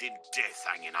impending death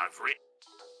hanging over it.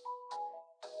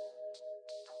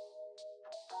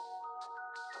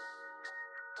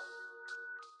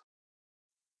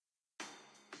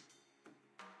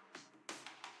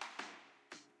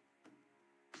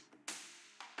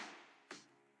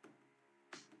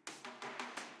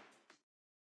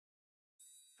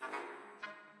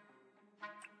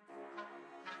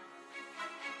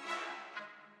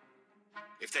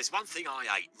 If there's one thing I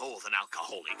hate more than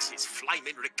alcoholics, it's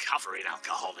flaming recovering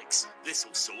alcoholics.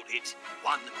 This'll sort it.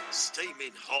 One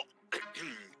steaming hot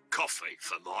coffee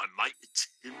for my mate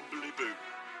Timbley Boo.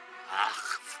 Ah,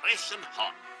 fresh and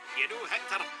hot. You know,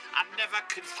 Hector, I never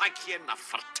could thank you enough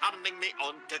for turning me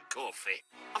on to coffee.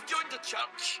 I've joined the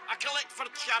church. I collect for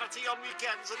charity on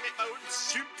weekends and make my own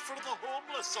soup for the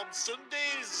homeless on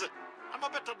Sundays. I'm a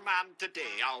better man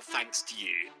today, all thanks to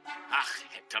you. Ah,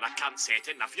 Hector, I can't say it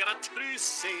enough. You're a true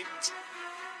saint.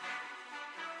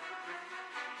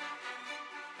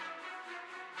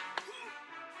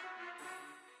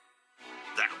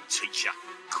 That'll teach you,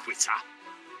 quitter.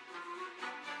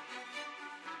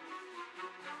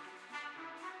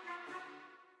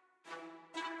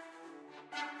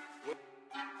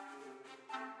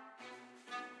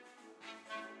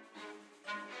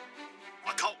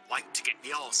 I can't wait to get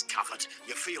the arse covered.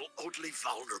 You feel oddly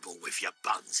vulnerable with your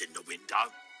buns in the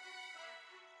window.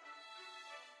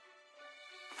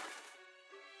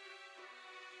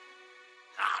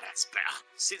 Ah, that's better.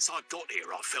 Since I got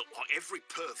here, I felt like every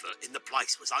pervert in the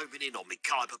place was homing in on me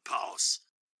Khyber Pass.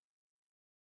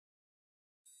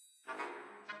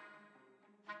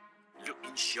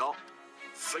 Looking sharp,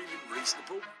 feeling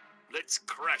reasonable. Let's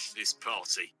crash this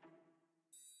party.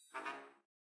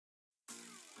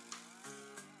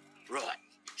 Right,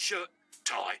 shirt,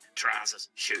 tie, trousers,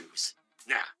 shoes.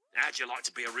 Now, how'd you like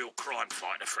to be a real crime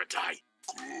fighter for a day?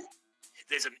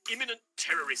 There's an imminent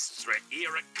terrorist threat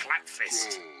here at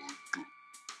Clapfest.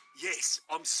 Yes,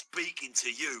 I'm speaking to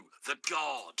you, the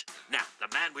guard. Now, the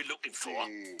man we're looking for.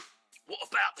 What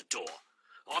about the door?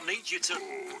 I need you to...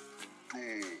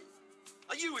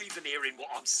 Are you even hearing what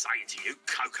I'm saying to you,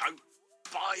 Coco?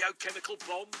 Biochemical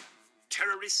bomb?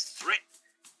 Terrorist threat?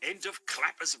 End of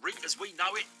Clappers Rink as we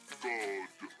know it?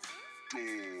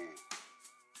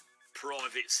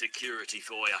 Private security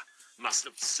for you. Must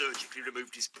have surgically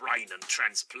removed his brain and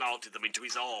transplanted them into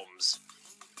his arms.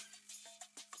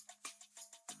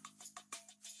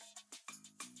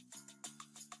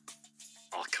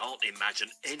 I can't imagine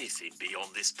anything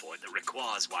beyond this point that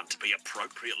requires one to be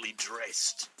appropriately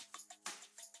dressed.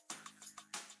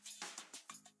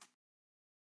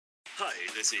 Hey,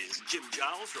 this is Jim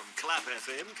Giles from Clap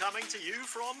FM coming to you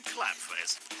from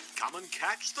Clapfest. Come and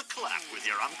catch the clap with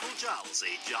your Uncle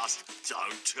Gilesy. Just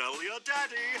don't tell your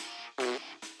daddy.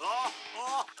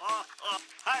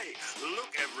 Hey,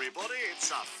 look everybody,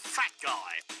 it's a fat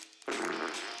guy.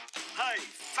 Hey,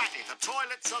 fatty, the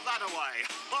toilets are that away.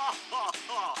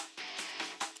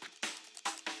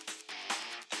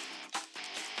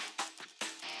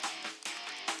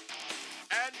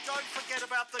 And don't forget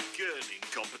about the gurning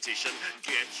competition.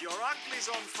 Get your uglies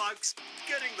on, folks.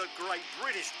 Getting the great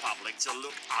British public to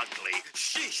look ugly.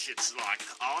 Sheesh, it's like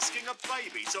asking a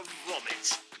baby to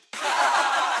vomit.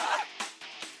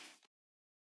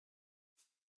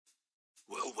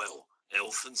 Well,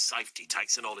 health and safety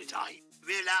takes an holiday.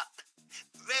 Roll up.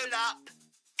 Roll up.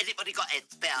 Anybody got a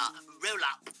spare? Roll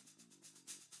up.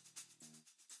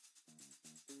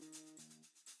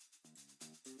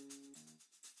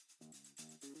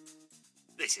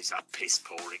 This is a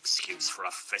piss-poor excuse for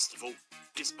a festival.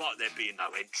 Despite there being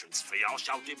no entrance fee, I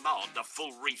shall demand a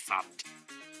full refund.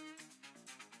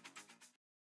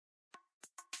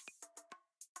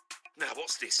 Now,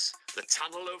 what's this? The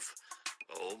tunnel of...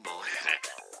 Oh, my heck.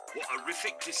 What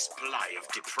horrific display of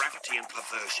depravity and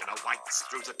perversion awaits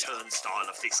through the turnstile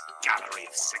of this gallery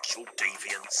of sexual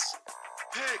deviance.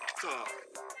 Hector!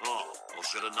 Oh, I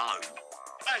should have known.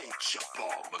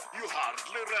 H-bomb! You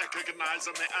hardly recognize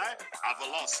me, eh? I've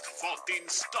lost 14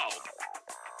 stone.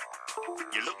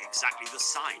 You look exactly the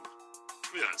same.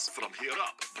 Yes, from here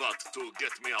up. But to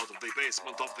get me out of the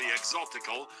basement of the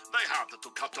Exotical, they had to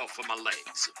cut off my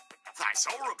legs. That's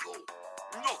horrible.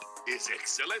 No, it's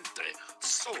excelente.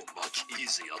 So much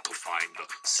easier to find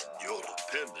Signora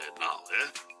Penne now, eh?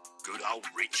 Good old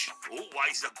Rich.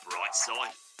 Always the bright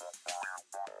side.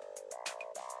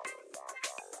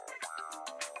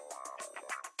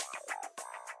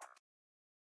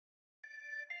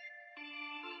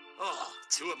 Oh,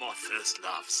 two of my first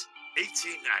loves.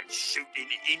 Eating and shooting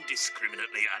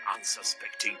indiscriminately at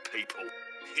unsuspecting people.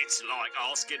 It's like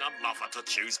asking a mother to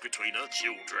choose between her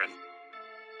children.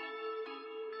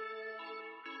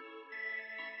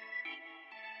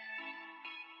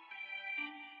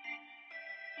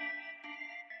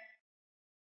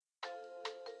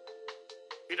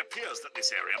 It appears that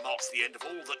this area marks the end of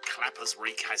all that Clappers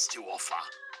Reek has to offer.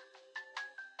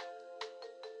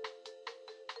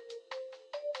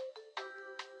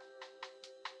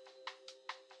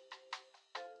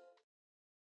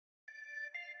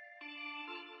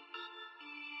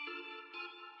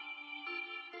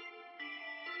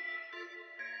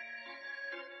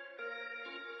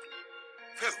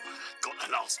 Phew, got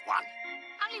the last one.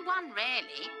 Only one,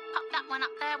 really. Popped that one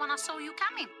up there when I saw you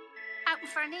coming. Hoping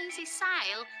for an easy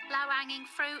sale, low-hanging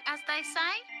fruit, as they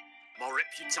say. My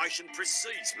reputation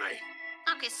precedes me.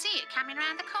 I can see it coming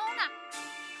round the corner.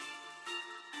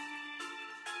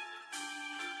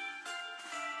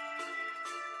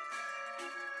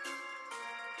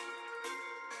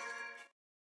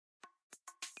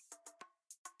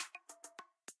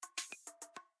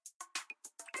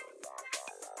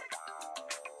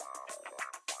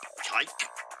 Cake?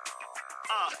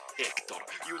 Ah, Hector,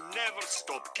 you never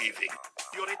stop giving.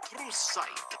 You're a true saint.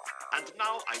 And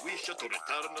now I wish you to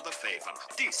return the favor.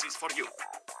 This is for you.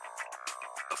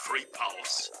 A free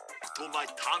pass to my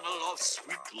tunnel of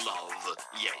sweet love.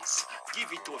 Yes, give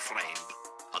it to a friend.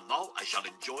 And now I shall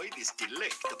enjoy this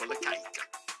delectable cake.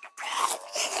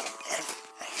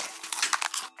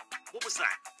 What was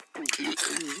that?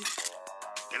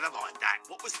 Never mind that.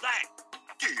 What was that?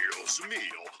 Dios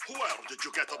mio, where did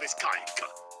you get this cake?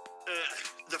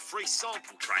 The free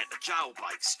sample tray at the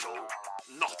jailbait stall.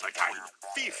 Not again.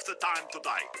 5th time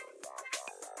today.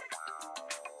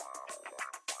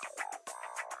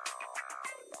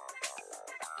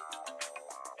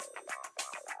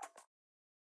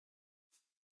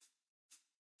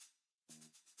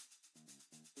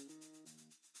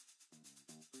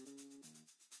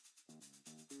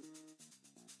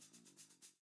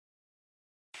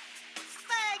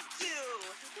 Thank you!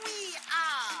 We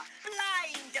are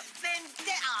Blind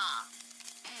Vendetta!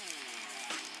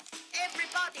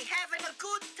 Everybody having a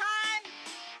good time?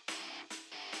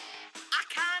 I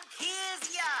can't hear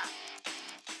ya!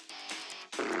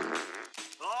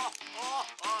 Oh, oh,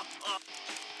 oh, oh.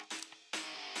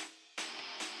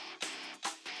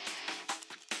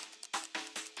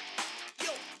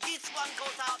 Yo, this one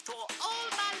goes out to all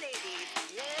my ladies.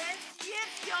 Yes, yes,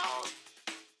 y'all.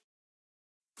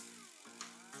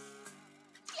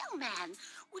 Young man,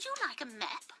 would you like a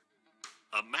map?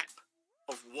 A map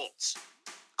of what?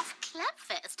 Of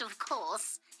Clubfest, of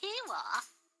course. Here you are.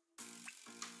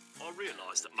 I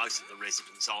realise that most of the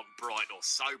residents aren't bright or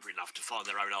sober enough to find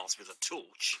their own arse with a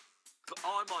torch. But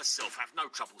I myself have no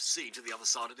trouble seeing to the other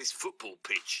side of this football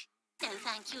pitch. No,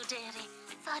 thank you, dearie.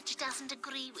 Fudge doesn't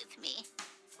agree with me.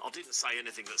 I didn't say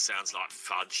anything that sounds like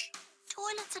fudge.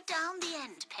 Toilets are down the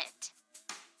end, pet.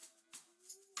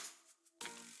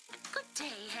 Good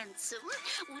day, handsome.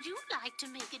 Would you like to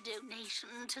make a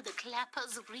donation to the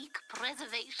Clappers Reek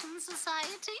Preservation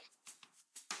Society?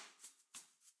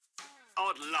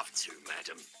 I'd love to,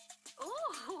 madam.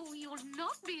 Oh, you'll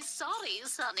not be sorry,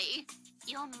 Sonny.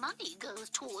 Your money goes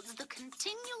towards the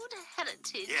continued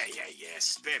heritage. Yeah.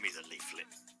 Spare me the leaflet.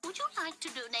 Would you like to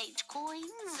donate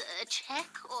coins, a check,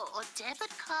 or a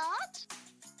debit card?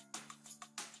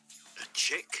 A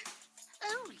check?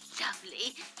 Oh,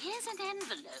 lovely. Here's an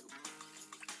envelope.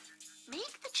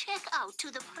 Make the check out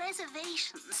to the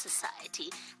Preservation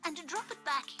Society and drop it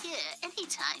back here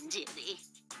anytime, dearie.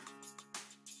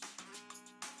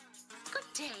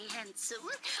 Good day, handsome.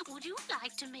 Would you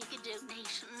like to make a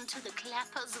donation to the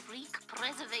Clappers Reek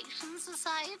Preservation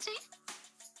Society?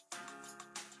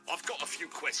 I've got a few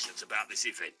questions about this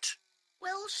event.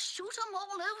 Well, shoot 'em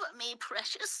all over me,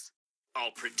 precious.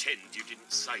 I'll pretend you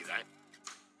didn't say that.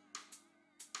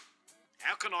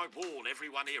 How can I warn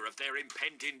everyone here of their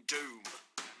impending doom?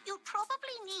 You'll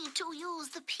probably need to use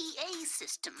the PA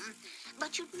system,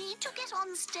 but you'd need to get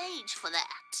on stage for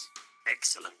that.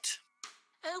 Excellent.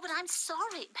 Oh, but I'm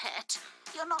sorry, pet.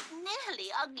 You're not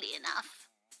nearly ugly enough.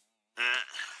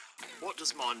 What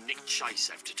does my Nick Chase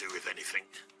have to do with anything?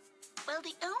 Well,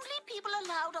 the only people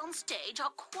allowed on stage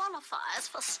are qualifiers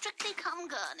for Strictly Come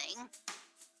Gurning.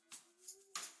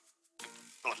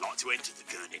 I'd like to enter the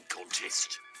gurning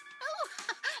contest. Oh,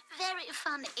 very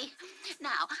funny.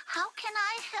 Now, how can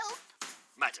I help?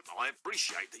 Madam, I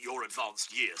appreciate that your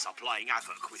advanced years are playing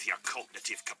havoc with your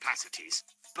cognitive capacities,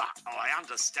 but I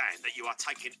understand that you are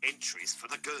taking entries for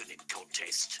the gurning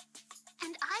contest.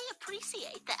 And I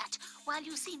appreciate that, while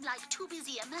you seem like too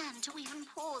busy a man to even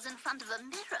pause in front of a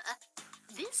mirror.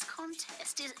 This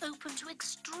contest is open to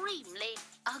extremely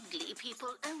ugly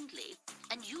people only,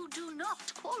 and you do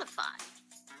not qualify.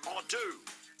 I do.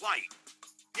 Wait.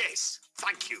 Yes,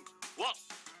 thank you. What?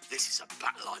 This is a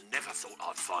battle I never thought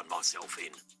I'd find myself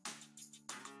in.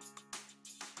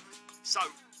 So,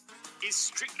 is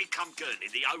Strictly Come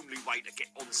Gurning the only way to get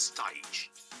on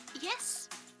stage? Yes,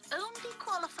 only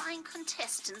qualifying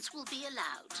contestants will be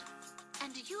allowed.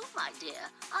 And you, my dear,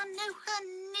 are nowhere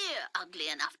near ugly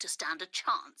enough to stand a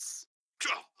chance.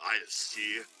 Oh, I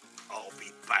see. I'll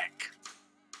be back.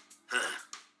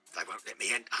 They won't let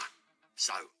me enter.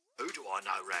 So, who do I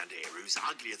know round here who's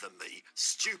uglier than me,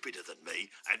 stupider than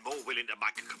me, and more willing to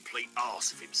make a complete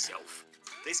arse of himself?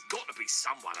 There's got to be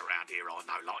someone around here I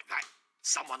know like that.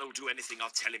 Someone who'll do anything I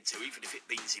tell him to, even if it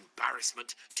means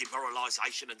embarrassment,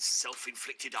 demoralisation and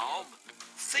self-inflicted harm.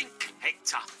 Think,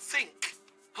 Hector, think.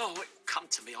 Oh, it'll come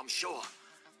to me, I'm sure.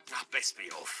 Now, best be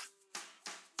off.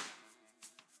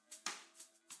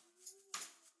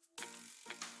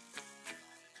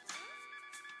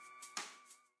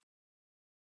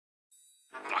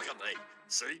 Bugger me.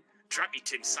 See? Trappy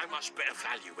Tim's so much better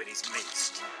value when he's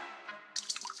minced.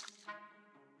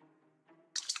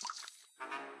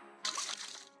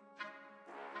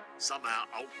 Somehow,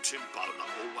 old Tim Bowler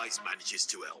always manages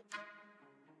to help.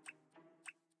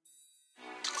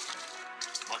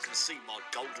 I can see my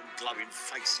golden glowing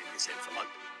face in this envelope.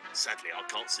 Sadly, I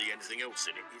can't see anything else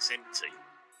in it. It's empty.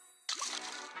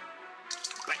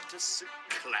 Back to St.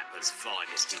 Clapper's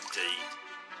finest indeed.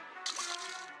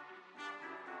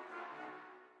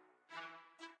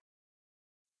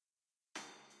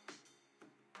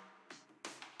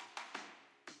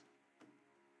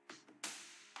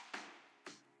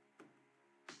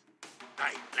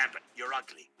 Hey, Lambert, you're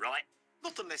ugly, right?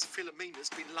 Not unless Philomena's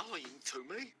been lying to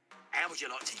me. How would you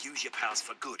like to use your powers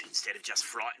for good instead of just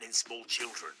frightening small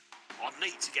children? I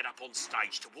need to get up on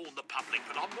stage to warn the public,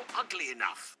 but I'm not ugly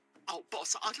enough. Oh,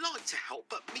 boss, I'd like to help,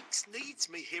 but Meeks needs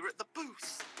me here at the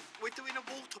booth. We're doing a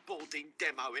waterboarding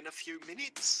demo in a few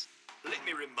minutes. Let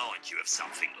me remind you of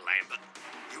something, Lambert.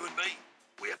 You and me,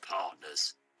 we're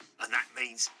partners. And that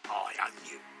means I own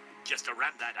you. Just to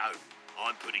ram that home,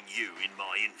 I'm putting you in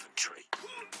my inventory.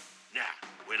 Now,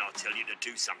 when I tell you to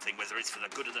do something, whether it's for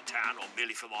the good of the town or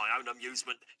merely for my own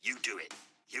amusement, you do it.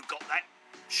 You got that?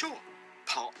 Sure,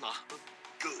 partner.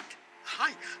 Good.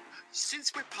 Hey,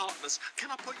 since we're partners, can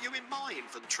I put you in my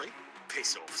inventory?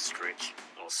 Piss off, Stretch.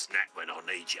 I'll snap when I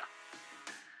need you.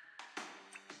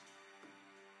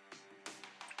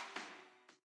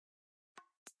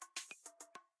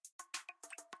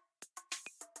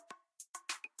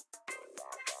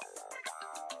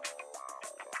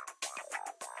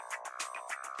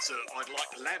 Sir, I'd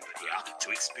like Lambert here to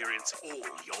experience all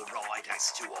your ride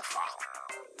has to offer.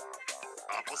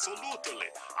 Absolutely.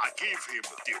 I gave him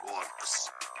the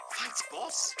works. Thanks,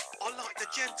 boss. I like the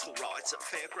gentle rides at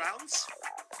fairgrounds.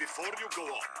 Before you go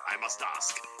on, I must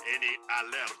ask, any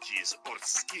allergies or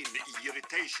skin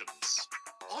irritations?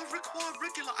 I require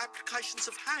regular applications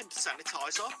of hand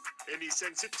sanitizer. Any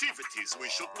sensitivities we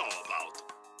should know about?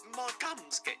 My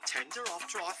gums get tender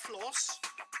after I floss.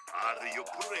 Are you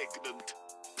pregnant?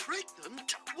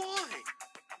 Pregnant? Why?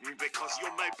 Because you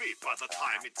may be by the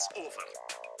time it's over.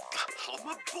 I'm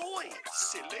a boy,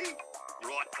 silly.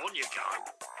 Right, on you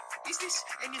go. Is this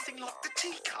anything like the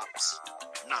teacups?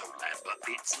 No, Lambert,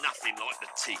 it's nothing like the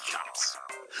teacups.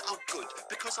 Oh, good,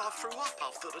 because I threw up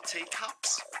after the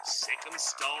teacups. Second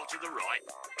star to the right.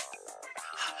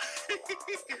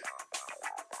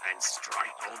 And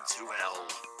straight on to hell.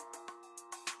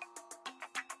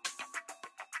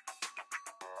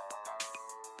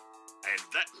 And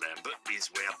that, Lambert, is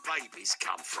where babies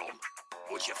come from.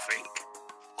 What do you think?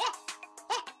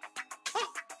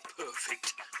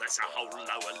 Perfect. That's a whole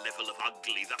lower level of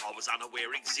ugly that I was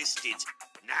unaware existed.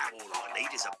 Now all I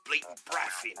need is a bleating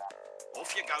braffin.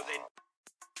 Off you go then.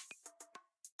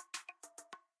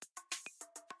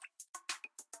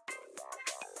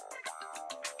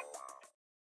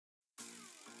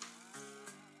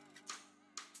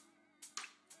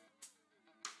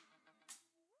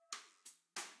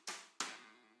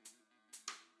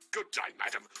 Good day,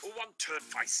 madam. One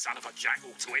turd-faced son of a jack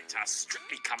ought to enter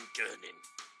Strictly Come Gurning.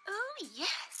 Oh,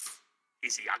 yes.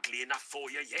 Is he ugly enough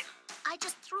for you yet? I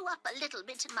just threw up a little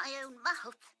bit in my own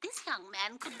mouth. This young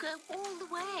man could go all the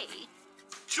way.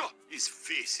 Sure, his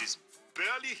face is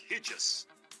barely hideous.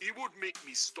 He would make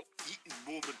me stop eating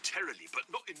momentarily, but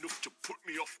not enough to put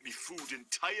me off me food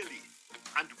entirely.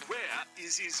 And where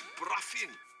is his braffin?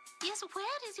 Yes,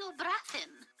 where is your braffin?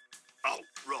 Oh,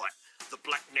 right. The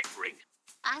black neck ring.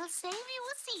 I'll save you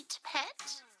a seat,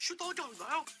 pet. Should I go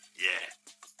now? Yeah.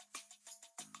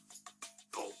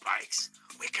 Paul Bags,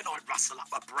 where can I rustle up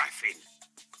a braffin?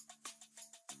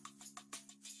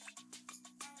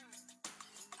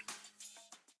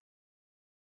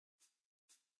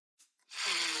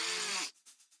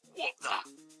 What the?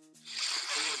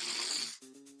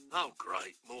 Oh,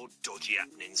 great. More dodgy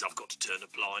happenings I've got to turn a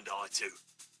blind eye to.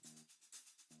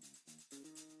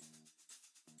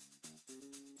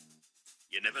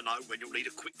 You never know when you'll need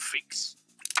a quick fix.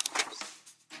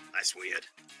 That's weird.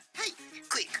 Hey,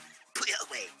 quick, put it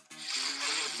away.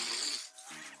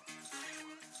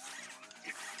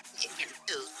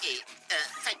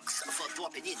 Thanks for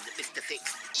dropping in, Mr.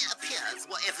 Fix. It appears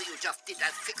whatever you just did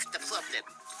has fixed the problem.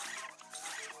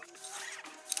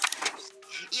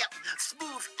 Yep,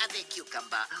 Smooth as a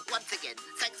cucumber. Once again,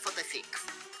 thanks for the fix.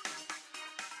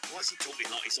 Why is he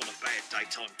talking like he's on a bad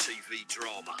daytime TV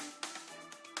drama?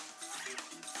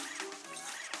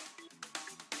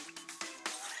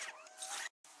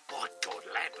 My God,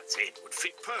 Lambert's head would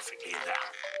fit perfectly in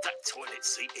that. That toilet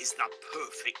seat is the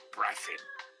perfect braffin.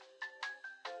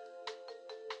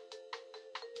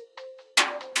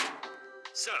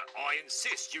 Sir, I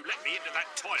insist you let me into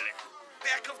that toilet.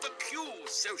 Back of the queue,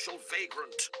 social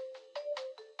vagrant.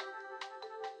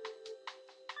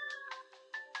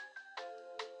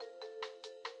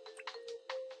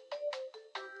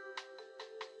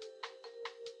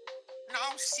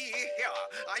 Now see here,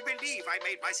 I believe I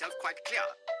made myself quite clear.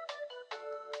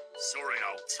 Sorry,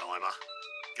 old-timer.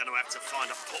 Gonna have to find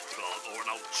a pot plant or an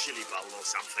old chili bowl or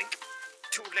something.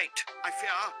 Too late, I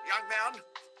fear, young man.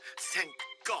 Thank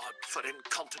God for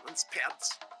incontinence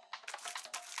pads.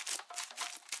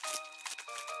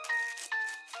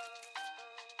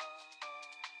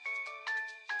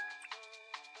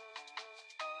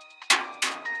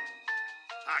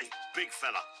 Hey, big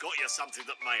fella, got you something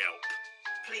that may help.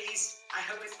 Please, I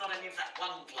hope it's not any of that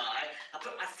one ply. I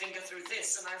put my finger through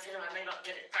this and I fear I may not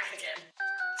get it back again.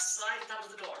 Slide it under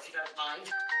the door if you don't mind.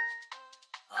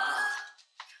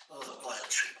 Oh, the royal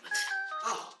treatment.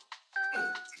 Oh,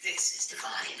 this is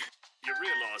divine. You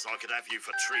realise I could have you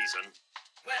for treason?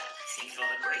 Well, I think you'll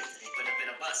agree that it would have been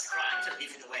a worse crime to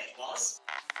leave it the way it was.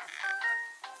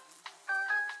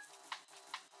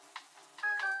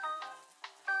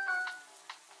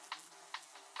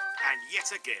 And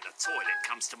yet again, a toilet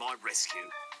comes to my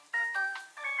rescue.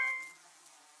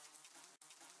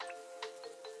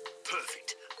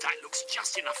 Perfect. That looks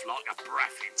just enough like a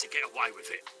braffin to get away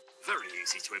with it. Very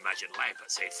easy to imagine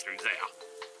Lambert's head through there.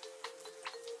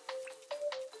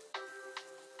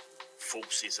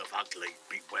 Forces of ugly,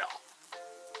 beware.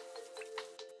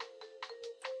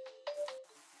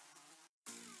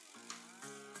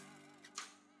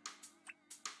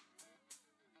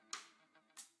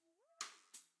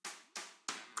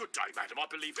 Good day, madam. I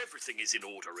believe everything is in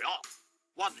order here.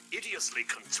 One hideously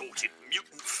contorted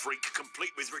mutant freak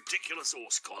complete with ridiculous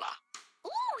horse collar.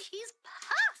 Ooh, he's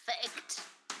perfect.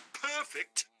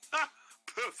 Perfect. Ha!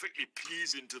 Perfectly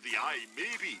pleasing to the eye,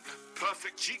 maybe.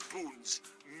 Perfect cheekbones,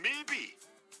 maybe.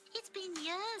 It's been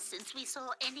years since we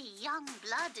saw any young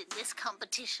blood in this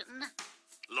competition.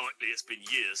 Likely it's been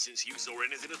years since you saw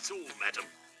anything at all, madam.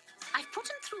 I've put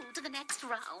him through to the next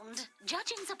round.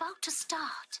 Judging's about to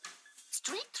start.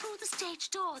 Straight through the stage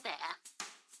door there.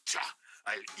 Cha,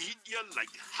 I'll eat you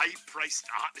like high-priced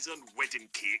artisan wedding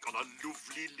cake on a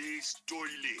lovely lace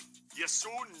doily. You're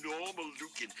so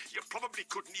normal-looking, you probably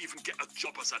couldn't even get a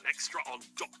job as an extra on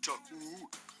Doctor Who.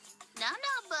 Now,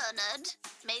 Bernard.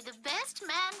 May the best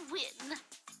man win.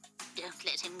 Don't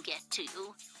let him get to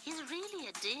you. He's really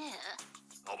a dear.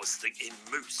 I was thinking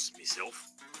moose,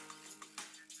 myself.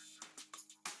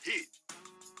 Hey,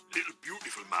 little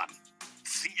beautiful man,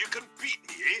 think you can beat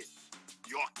me, eh?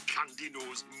 Your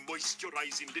candy-nosed,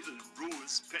 moisturising little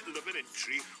rose petal of an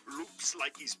entry looks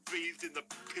like he's bathed in the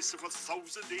piss of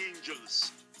 1,000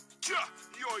 angels. Tja,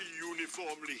 your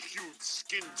uniformly hued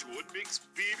skin tone makes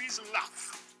babies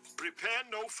laugh. Prepare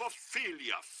now for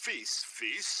failure,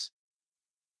 face.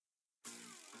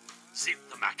 Zip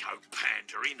the Mako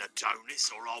Panda in, Adonis,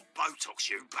 or I'll Botox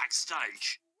you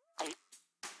backstage.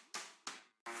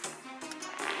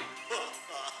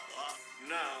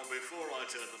 Now, before I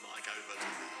turn the mic over to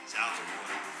these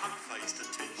out-of-the-way, unfazed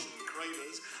attention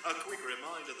craters, a quick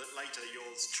reminder that later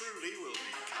yours truly will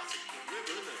be cutting the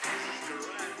ribbon at the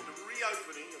grand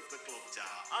reopening of the clock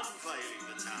tower, unveiling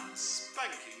the town's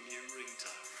spanking new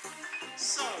ringtone.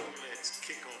 So, let's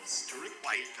kick off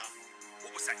strictly.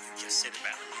 What was that you just said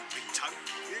about the new ringtone?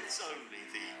 It's only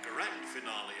the grand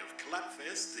finale of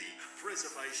Clapfest, the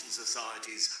Preservation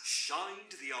Society's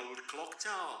shined the old clock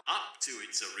tower up to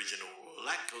its original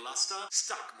lackluster,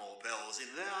 stuck more bells in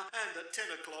there, and at 10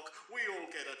 o'clock we all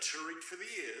get a treat for the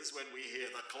ears when we hear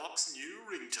the clock's new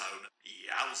ringtone.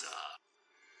 Yowza.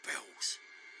 Bells.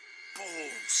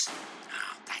 Balls.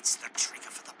 Ah, that's the trigger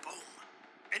for the bomb.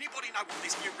 Anybody know what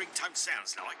this new ringtone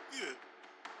sounds like? Yeah,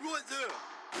 right there.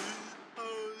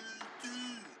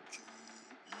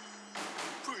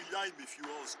 Pretty lame if you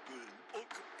ask me. I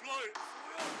could play it for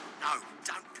you. No,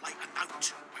 don't play a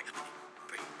note. Wait a minute.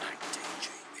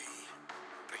 B-A-D-G-E.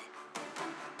 B-A-D-G-E.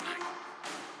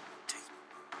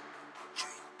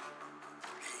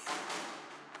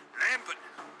 Lambert.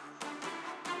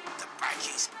 The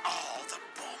badges are the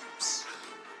bombs.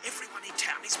 Everyone in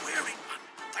town is wearing one.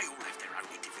 They all have their own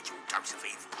individual dose of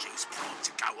evil juice primed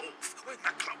to go off when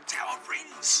the clock tower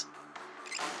rings.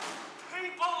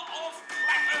 People of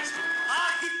Clappers, I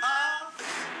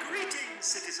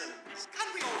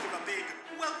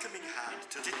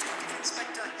to Detective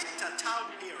Inspector Hector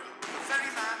Town Hero, the very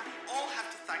man all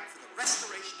have to thank for the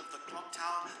restoration of the clock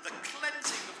tower, the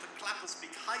cleansing of the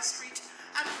Clapperspeak High Street,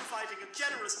 and providing a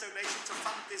generous donation to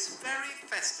fund this very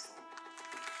festival.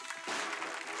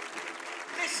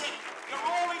 Listen, you're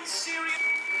all in serious...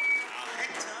 Now,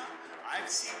 Hector, I've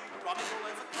seen you running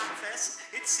all over Clapfest.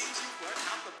 It seems you've worked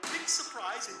out the big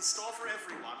surprise in store for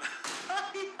everyone.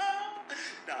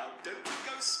 Now, don't you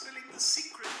go spilling the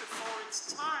secret before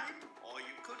it's time, or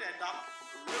you could end up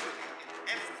ruining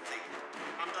everything.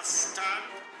 Understand?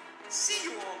 See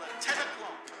you all at 10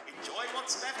 o'clock. Enjoy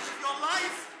what's left of your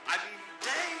life. I mean,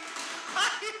 day.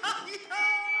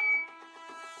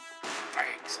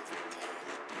 Thanks.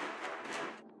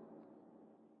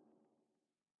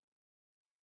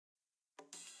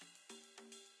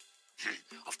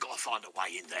 I've got to find a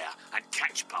way in there and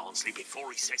catch Barnsley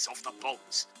before he sets off the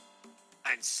bombs.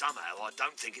 And somehow I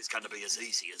don't think it's going to be as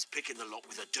easy as picking the lock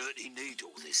with a dirty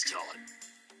needle this time.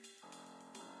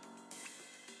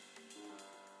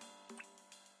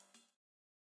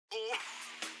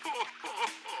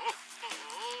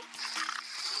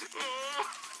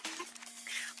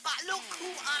 But look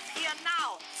who I'm here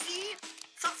now. See?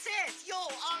 Success, yo,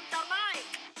 on the mic.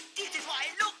 This is what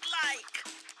it looked like.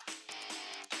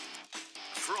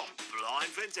 From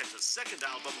Blind Vendetta's second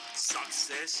album,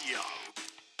 Success Yo.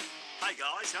 Hey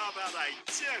guys, how about a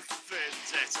Death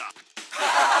Vendetta?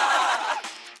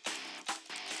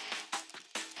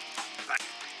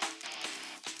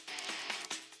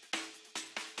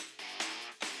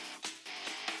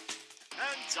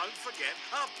 And don't forget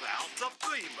about the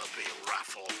Beamermobile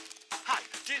raffle. Hey,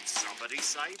 did somebody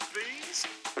say beans?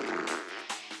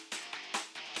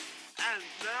 And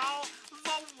now,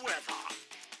 the weather.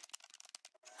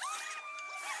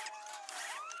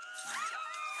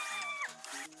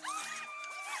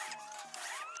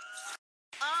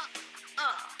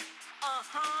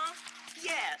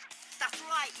 Yes, that's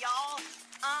right, y'all.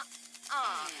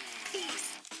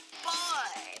 Peace,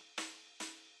 boy.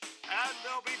 And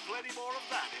there'll be plenty more of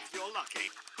that if you're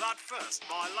lucky. But first,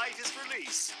 my latest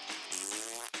release.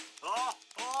 Poor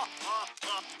old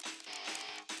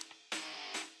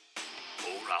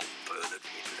Bernard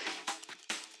Ridley.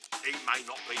 He may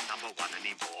not be number one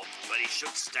anymore, but he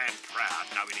should stand proud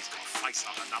knowing he's got a face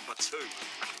like a number two.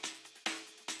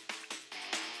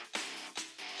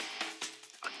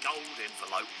 A gold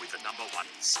envelope with the number one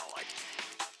inside.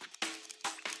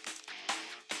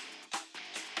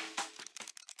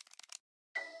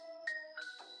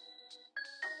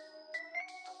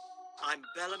 I'm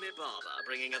Bellamy Barber,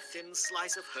 bringing a thin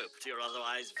slice of hope to your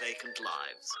otherwise vacant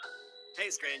lives. Hey,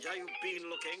 stranger, you've been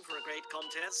looking for a great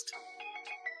contest?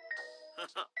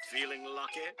 Feeling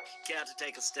lucky? Care to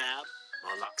take a stab?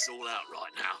 My luck's all out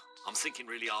right now. I'm thinking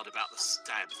really hard about the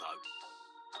stab, though.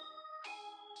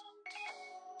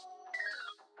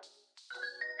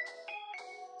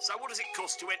 So what does it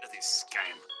cost to enter this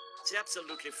scam? It's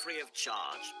absolutely free of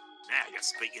charge. Now you're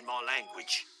speaking my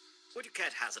language. Would you care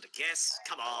to hazard a guess?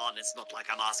 Come on, it's not like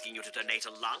I'm asking you to donate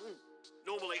a lung.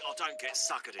 Normally I don't get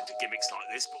suckered into gimmicks like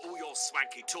this, but all your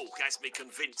swanky talk has me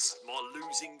convinced my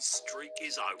losing streak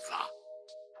is over.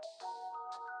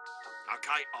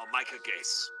 Okay, I'll make a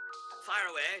guess. Fire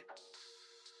away.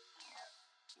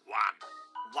 1.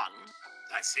 One.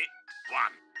 That's it.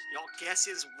 1. Your guess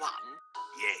is one?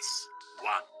 Yes,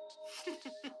 1.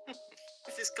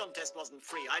 If this contest wasn't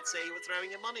free, I'd say you were throwing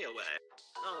your money away.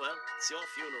 Oh well, it's your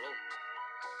funeral.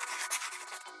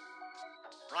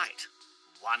 Right.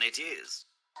 1 it is.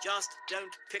 Just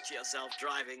don't picture yourself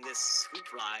driving this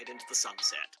sweet ride into the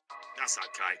sunset. That's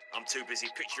okay. I'm too busy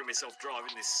picturing myself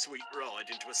driving this sweet ride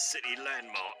into a city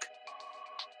landmark.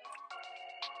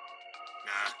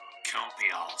 Nah, can't be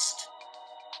asked.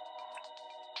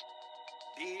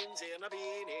 Beans in a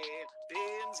beanie,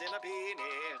 beans in a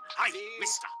beanie. Hey, beans...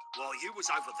 mister, while you was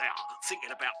over there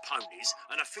thinking about ponies,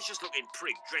 an officious-looking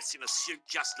prig dressed in a suit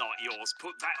just like yours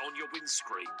put that on your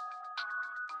windscreen.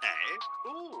 Eh?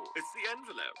 Oh, it's the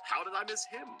envelope. How did I miss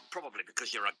him? Probably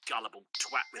because you're a gullible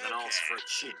twat with an arse for a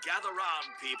chin. Gather round,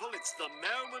 people. It's the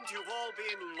moment you've all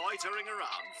been loitering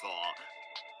around for.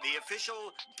 The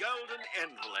official golden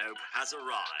envelope has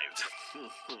arrived.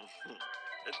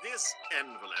 This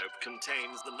envelope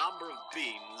contains the number of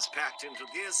beans packed into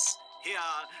this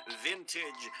here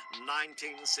vintage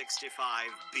 1965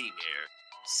 beanie.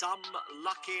 Some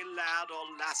lucky lad or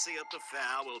lassie at the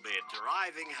fair will be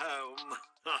driving home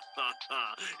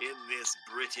in this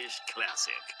British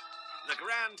classic. The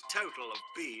grand total of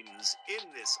beans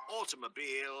in this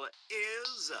automobile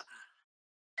is...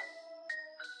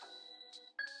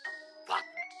 1.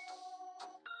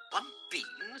 1 bean?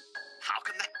 How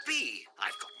can that be?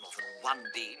 I've got more than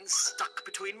 1 bean stuck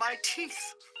between my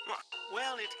teeth.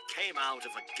 Well, it came out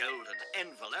of a golden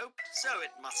envelope, so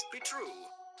it must be true.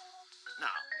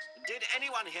 Now, did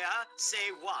anyone here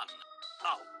say 1?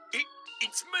 Oh,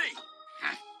 it's me.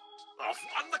 I've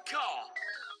won the car.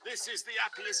 This is the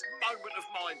happiest moment of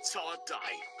my entire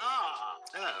day. Oh,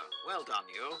 well done,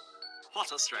 you.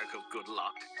 What a stroke of good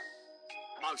luck.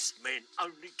 Most men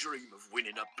only dream of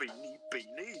winning a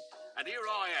beanie, and here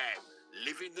I am,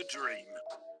 living the dream.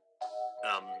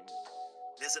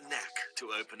 There's a knack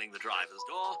to opening the driver's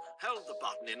door. Hold the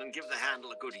button in and give the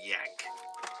handle a good yank.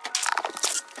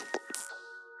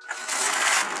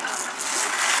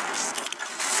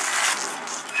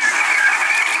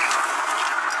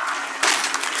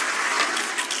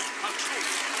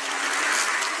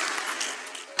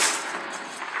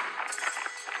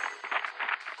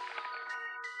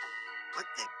 Weren't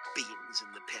there beans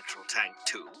in the petrol tank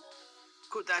too?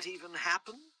 Could that even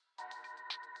happen?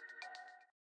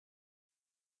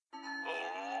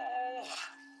 Oh.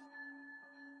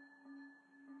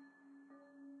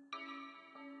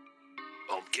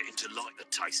 I'm getting to like the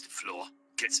taste of flour.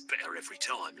 Gets better every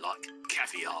time, like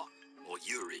caviar or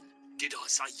urine. Did I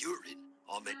say urine?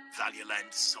 I meant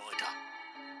Valialand cider.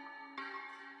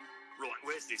 Right,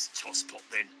 where's this tosspot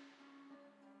then?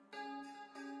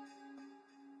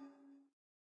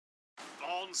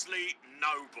 Barnsley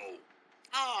Noble.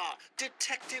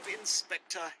 Detective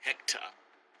Inspector Hector.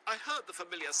 I heard the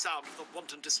familiar sound of the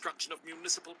wanton destruction of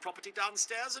municipal property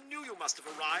downstairs and knew you must have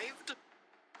arrived.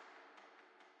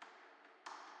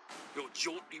 Your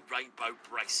jaunty rainbow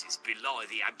braces belie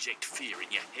the abject fear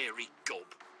in your hairy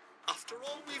gob. After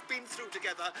all we've been through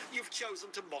together, you've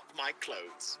chosen to mock my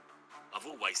clothes. I've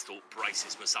always thought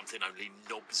braces were something only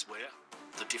knobs wear.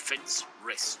 The defence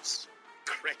rests.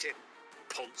 Cretin.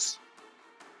 Ponce.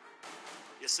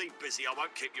 You seem busy, I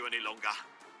won't keep you any longer.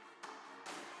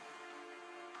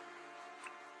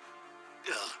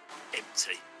 Ugh,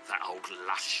 empty, that old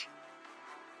lush.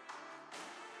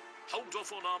 Hold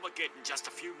off on Armageddon just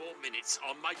a few more minutes.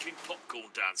 I'm making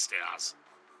popcorn downstairs.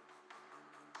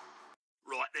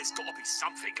 Right, there's got to be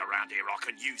something around here I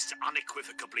can use to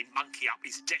unequivocally monkey up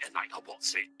his detonator,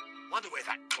 what's it? Wonder where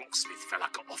that clocksmith fella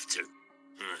got off to.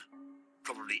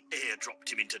 Probably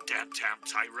airdropped him into downtown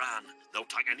Tehran. They'll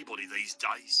take anybody these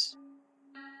days.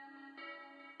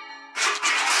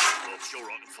 Well, I'm sure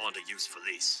I can find a use for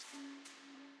this.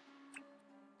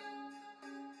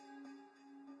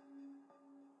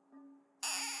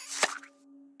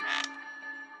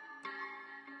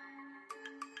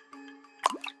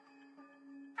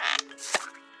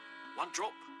 One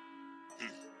drop.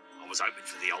 I was hoping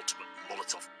for the ultimate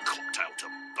Molotov cocktail to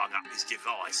bung up his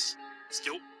device.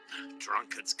 Still,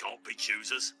 drunkards can't be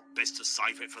choosers. Best to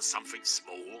save it for something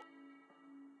small.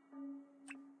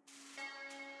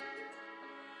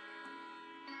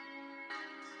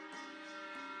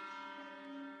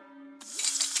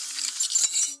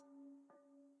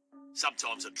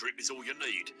 Sometimes a drip is all you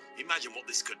need. Imagine what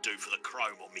this could do for the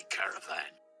chrome on me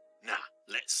caravan. Now,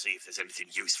 let's see if there's anything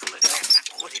useful in it.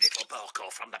 Ruddy little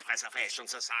Borko from the Preservation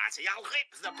Society. I'll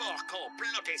rip the Borko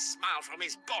bloody smile from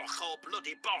his Borko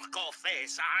bloody Borko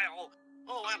face.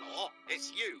 Oh, hello,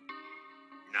 it's you.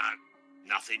 No,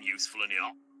 nothing useful in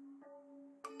here.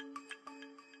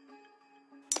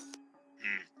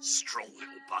 Strong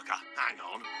little bugger. Hang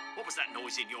on, what was that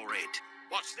noise in your head?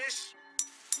 What's this?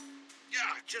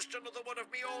 Yeah, just another one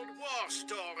of me old war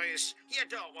stories. You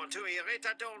don't want to hear it,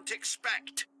 I don't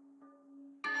expect.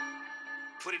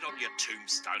 Put it on your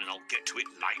tombstone and I'll get to it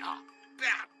later.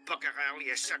 Ah, bugger hell,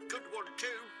 yes, a good one too.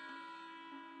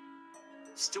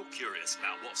 Still curious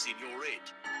about what's in your head.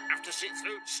 Have to sit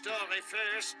through the story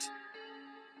first.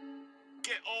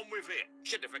 Get on with it.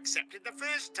 Should have accepted the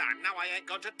first time. Now I ain't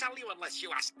going to tell you unless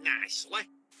you ask nicely.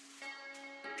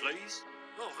 Please?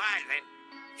 All right then.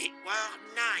 It were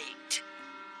night.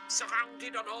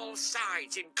 Surrounded on all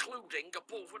sides, including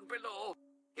above and below.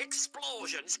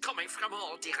 Explosions coming from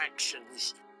all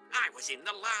directions. I was in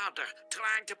the larder,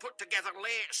 trying to put together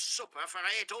late supper for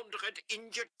 800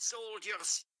 injured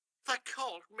soldiers. They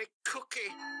called me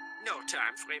Cookie. No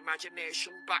time for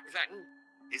imagination back then.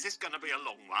 Is this going to be a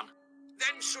long one?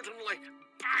 Then suddenly,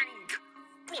 bang!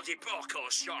 Bloody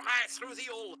Borko shot right through the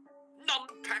hull.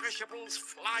 Non-perishables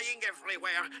flying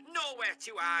everywhere. Nowhere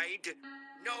to hide.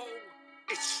 No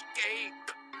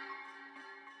escape.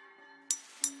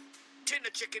 Tin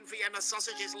of chicken Vienna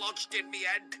sausages lodged in me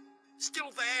head.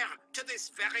 Still there to this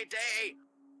very day.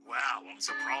 Wow, I'm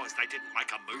surprised they didn't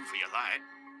make a movie of that.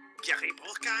 Jerry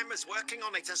Bruckheimer's working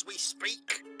on it as we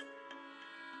speak.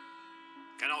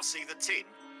 Can I see the tin?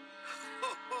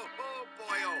 Ho, ho, ho,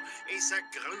 boyo. is a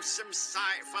gruesome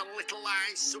sight for little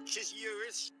eyes such as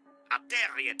yours. I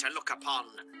dare you to look upon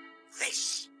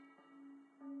this.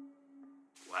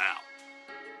 Wow.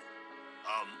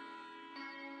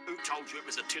 Who told you it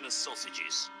was a tin of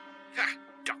sausages? Ha!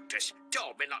 Doctors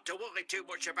told me not to worry too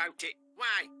much about it.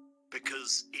 Why?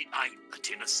 Because it ain't a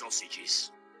tin of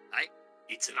sausages. Eh?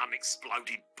 It's an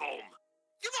unexploded bomb.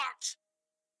 You what?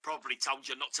 Probably told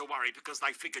you not to worry because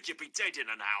they figured you'd be dead in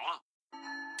an hour.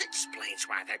 That explains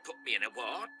why they put me in a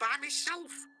ward by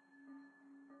myself.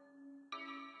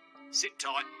 Sit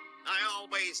tight. I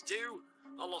always do.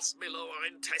 I lost my lower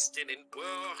intestine in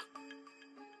war.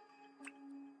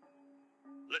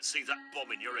 Let's see that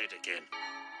bomb in your head again.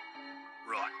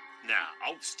 Right, now,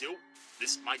 hold still.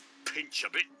 This may pinch a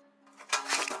bit.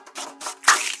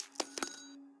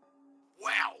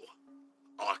 Wow!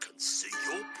 I can see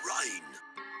your brain.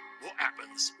 What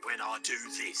happens when I do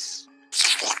this?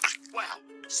 Wow,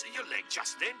 see your leg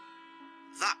just then?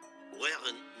 That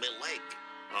weren't my leg.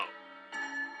 Oh.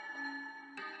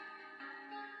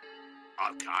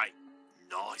 Okay,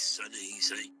 nice and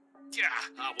easy. Yeah,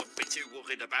 I wouldn't be too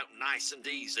worried about nice and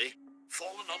easy.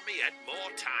 Fallen on me head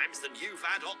more times than you've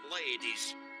had hot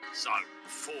ladies. So,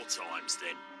 4 times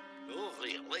then. Oh,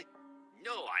 really?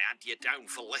 No, I had you down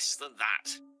for less than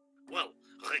that. Well,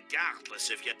 regardless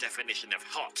of your definition of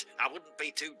hot, I wouldn't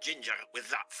be too ginger with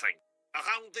that thing.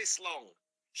 Around this long.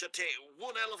 Should take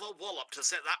one hell of a wallop to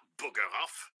set that bugger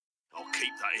off. I'll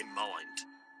keep that in mind.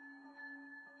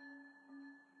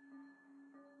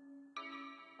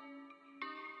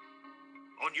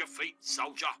 On your feet,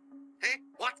 soldier. Eh?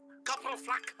 What? Corporal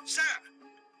Flack? Sir!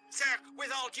 Sir,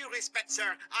 with all due respect,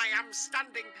 sir, I am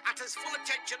standing at as full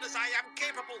attention as I am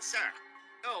capable, sir.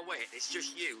 Oh, wait, it's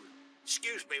just you.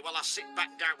 Excuse me while I sit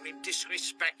back down in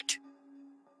disrespect.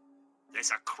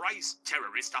 There's a crazed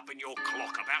terrorist up in your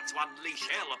clock about to unleash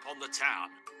hell upon the town.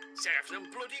 Serves them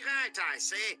bloody right, I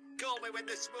say. Call me when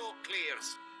the smoke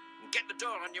clears. And get the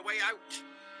door on your way out.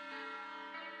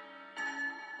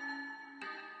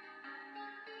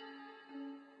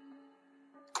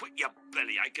 Quit your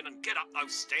belly aching and get up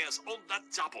those stairs on the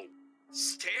double.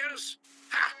 Stairs?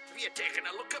 Ha! Have you taken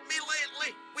a look at me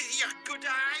lately? With your good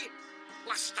eye?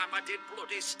 Last time I did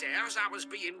bloody stairs, I was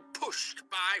being pushed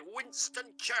by Winston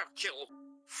Churchill.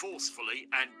 Forcefully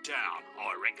and down,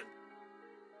 I reckon.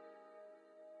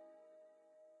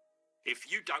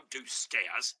 If you don't do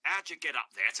stairs, how'd you get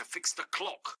up there to fix the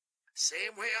clock?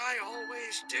 Same way I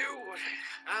always do.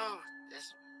 Oh,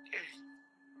 yes.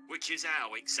 Which is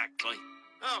how exactly?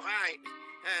 All right.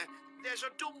 There's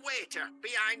a dumb waiter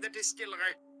behind the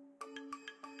distillery.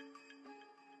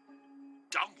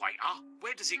 Dumb waiter?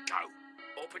 Where does it go?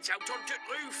 Opens out onto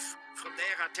the roof. From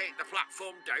there I take the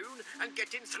platform down and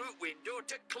get in through window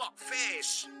to clock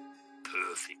face.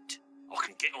 Perfect. I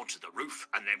can get onto the roof,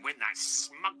 and then when that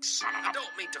smug son of I a...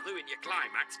 don't mean to ruin your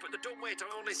climax, but the dumb waiter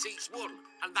only seats one,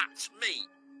 and that's me.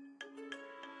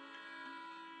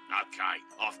 Okay,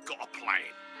 I've got a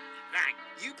plan. Right,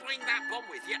 you bring that bomb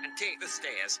with you and take the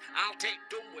stairs. I'll take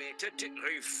dumb waiter to the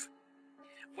roof.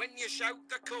 When you shout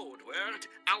the code word,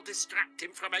 I'll distract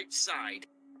him from outside.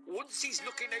 Once he's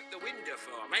looking out the window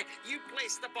for me, you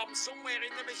place the bomb somewhere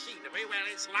in the machinery where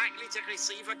it's likely to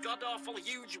receive a god-awful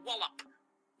huge wallop.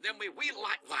 Then we wheel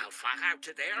like wildfire out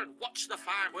of there and watch the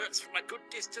fireworks from a good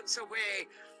distance away.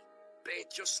 Be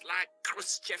just like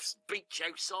Khrushchev's beach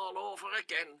house all over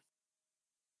again.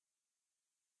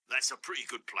 That's a pretty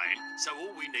good plan, so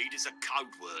all we need is a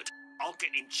code word. I'll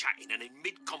get him chatting, and in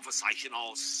mid-conversation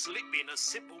I'll slip in a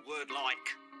simple word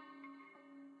like...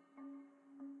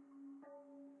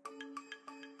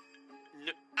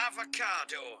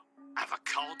 Avocado.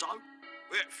 Avocado?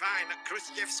 Worked fine at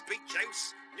Khrushchev's beach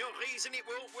house. No reason it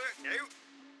won't work now.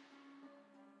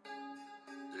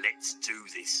 Let's do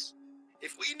this.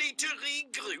 If we need to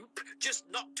regroup, just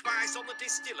knock twice on the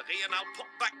distillery and I'll pop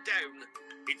back down.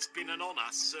 It's been an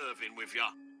honour serving with you.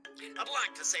 I'd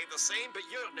like to say the same, but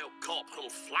you're no Corporal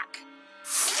Flack.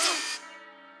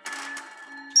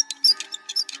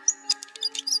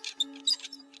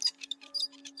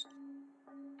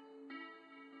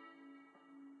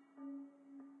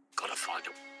 Gotta find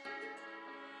him.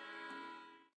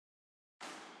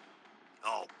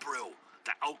 Oh, Brill,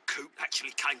 that old coot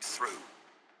actually came through.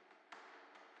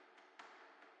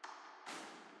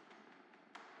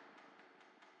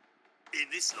 In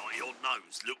this light, your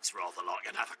nose looks rather like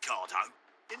an avocado.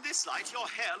 In this light, your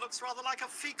hair looks rather like a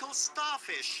fecal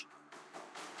starfish.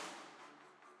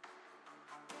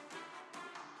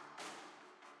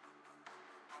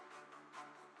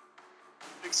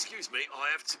 Excuse me, I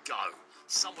have to go.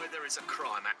 Somewhere there is a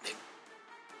crime happening.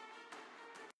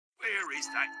 Where is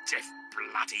that deaf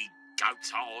bloody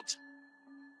dotard.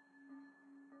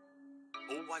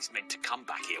 Always meant to come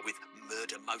back here with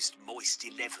Murder Most Moist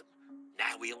 11.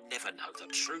 Now he'll never know the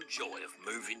true joy of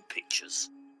moving pictures.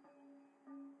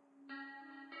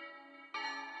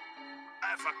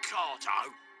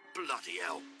 Avocado? Bloody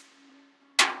hell.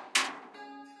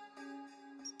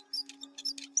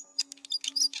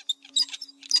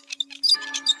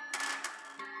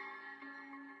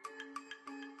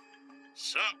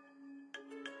 Sir?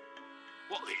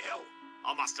 What the hell?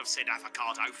 I must have said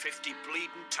avocado 50 bleeding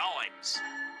times.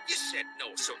 You said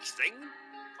no such thing.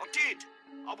 I did.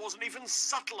 I wasn't even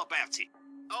subtle about it.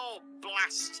 Oh,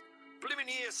 blast. Blimmin'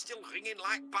 ears still ringing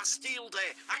like Bastille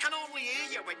Day. I can only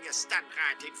hear you when you stand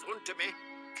right in front of me.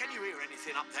 Can you hear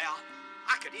anything up there?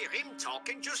 I can hear him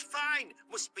talking just fine.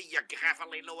 Must be your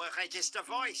gravelly lower register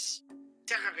voice.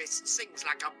 Terrorist sings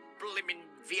like a blimmin'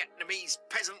 Vietnamese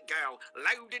peasant girl,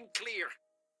 loud and clear.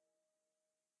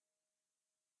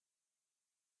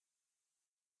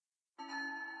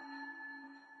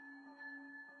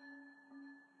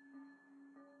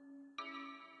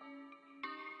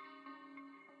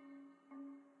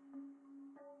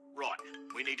 Right,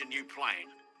 we need a new plan.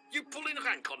 You pulling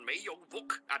rank on me, young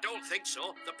buck? I don't think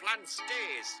so. The plan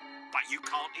stays. But you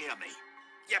can't hear me.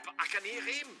 Yeah, but I can hear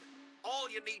him. All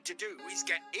you need to do is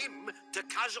get him to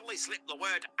casually slip the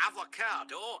word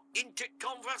avocado into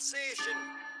conversation.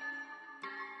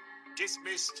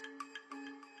 Dismissed.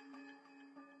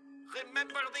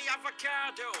 Remember the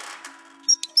avocado.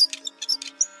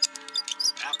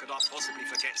 How could I possibly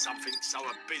forget something so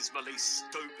abysmally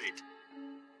stupid?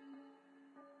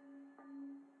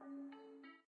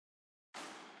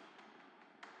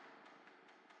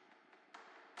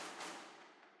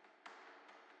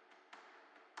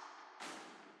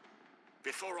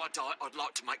 Before I die, I'd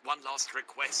like to make one last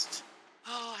request.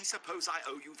 Oh, I suppose I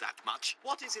owe you that much.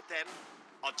 What is it then?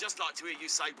 I'd just like to hear you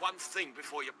say one thing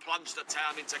before you plunge the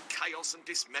town into chaos and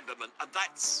dismemberment, and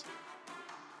that's...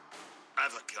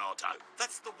 avocado.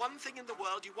 That's the one thing in the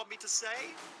world you want me to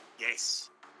say? Yes.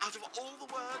 Out of all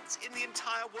the words in the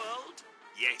entire world?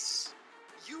 Yes.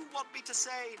 You want me to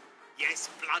say... yes,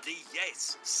 bloody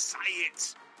yes. Say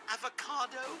it.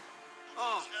 Avocado?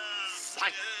 Oh,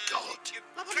 thank God.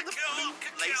 What in the blue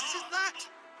blazes is that?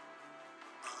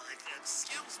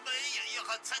 Excuse me, your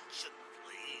attention,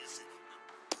 please.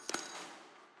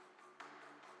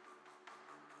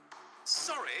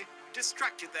 Sorry,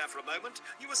 distracted there for a moment.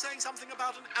 You were saying something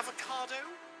about an avocado?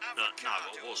 No,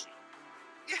 I wasn't.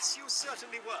 Yes, you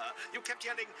certainly were. You kept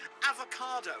yelling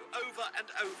avocado over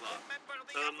and over. Remember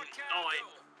the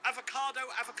avocado? Avocado,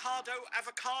 avocado,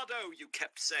 avocado, you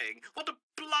kept saying. What do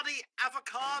bloody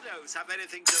avocados have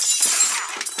anything to...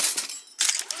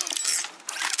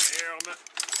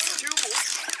 Too much?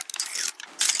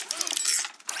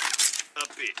 A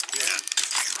bit, yeah.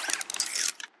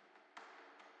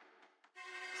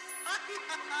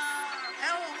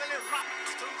 Hell will erupt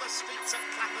through the streets of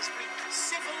Clappers Creek.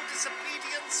 Civil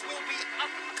disobedience will be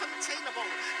uncontainable.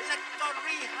 Let the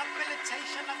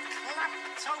rehabilitation of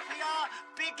Claptopia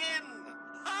begin.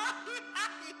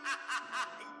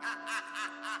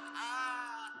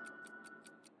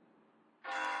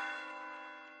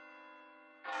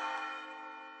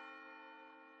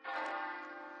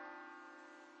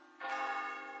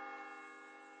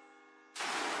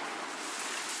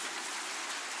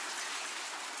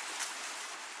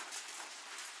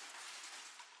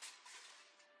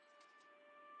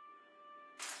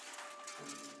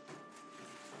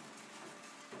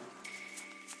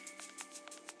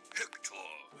 Hector,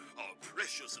 our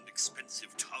precious and expensive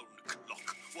town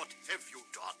clock, what have you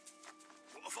done?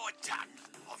 What have I done?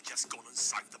 I've just gone and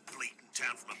saved the bleeding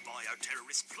town from a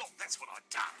bioterrorist plot, that's what I've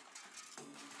done.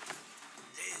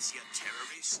 There's your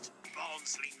terrorist,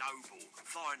 Barnsley Noble,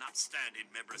 fine upstanding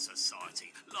member of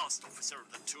society, last officer of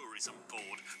the tourism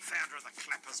board, founder of the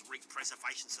Clappers Reef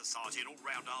Preservation Society, and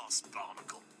all-round arse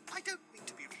barnacle. I don't mean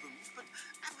to be rude, but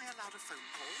am I allowed a phone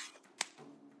call?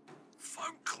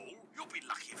 Phone call? You'll be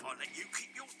lucky if I let you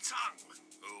keep your tongue.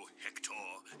 Oh,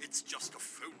 Hector, it's just a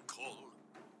phone call.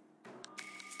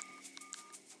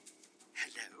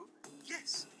 Hello?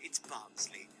 Yes, it's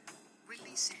Barnsley.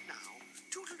 Release it now.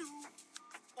 Toodaloo.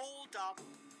 All done.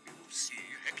 You see,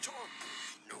 Hector?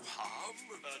 No harm.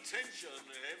 Attention,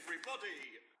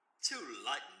 everybody! To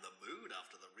lighten the mood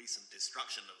after the recent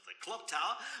destruction of the clock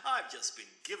tower, I've just been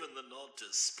given the nod to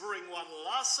spring one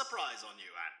last surprise on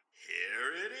you, and here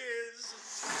it is.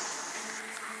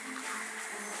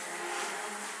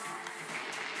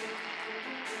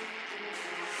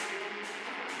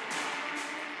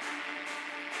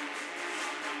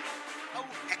 Oh,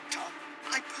 Hector,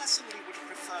 I personally would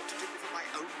prefer to deliver my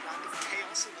own round of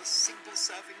chaos in a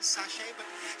single-serving sachet.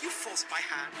 forced my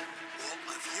hand. What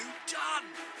have you done?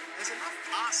 There's enough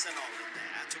arsenal in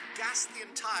there to gas the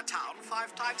entire town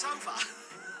 5 times over.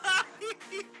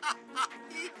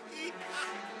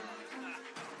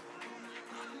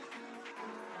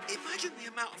 Imagine the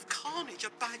amount of carnage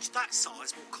a badge that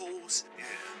size will cause. Yeah,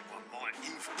 one might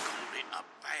even call it a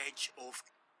badge of...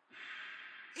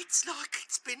 It's like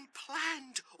it's been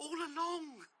planned all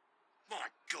along. My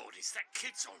God, is that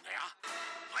kids on there?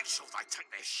 Make sure they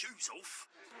take their shoes off.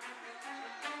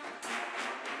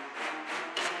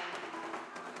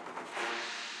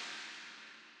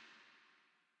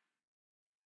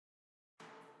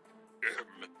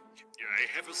 I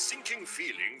have a sinking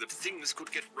feeling that things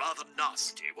could get rather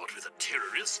nasty, what with a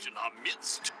terrorist in our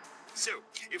midst. So,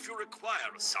 if you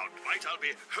require a soundbite, I'll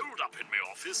be holed up in my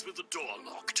office with the door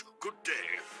locked. Good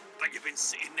day. Like you've been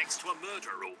sitting next to a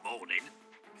murderer all morning.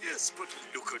 Yes, but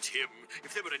look at him.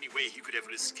 If there were any way he could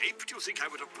ever escape, do you think I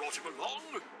would have brought him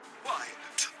along? Why,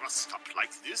 trussed up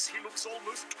like this, he looks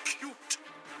almost cute.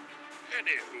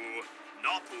 Anywho,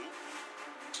 Napu.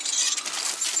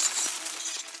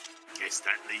 Guess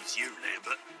that leaves you,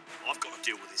 Lambert. I've got to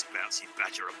deal with this bouncy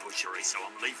badger of butchery, so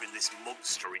I'm leaving this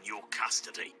monster in your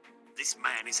custody. This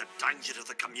man is a danger to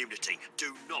the community.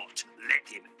 Do not let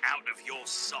him out of your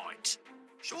sight.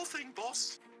 Sure thing,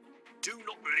 boss. Do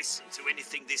not listen to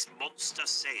anything this monster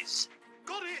says.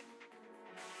 Got it.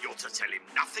 You're to tell him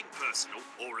nothing personal,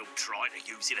 or he'll try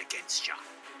to use it against you.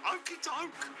 Okie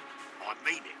doke. I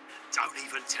mean it. Don't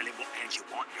even tell him what hand you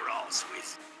wipe your arse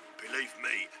with. Believe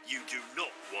me, you do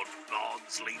not want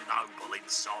Barnsley Noble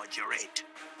inside your head.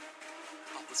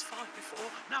 I was fine before,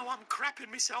 now I'm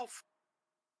crapping myself.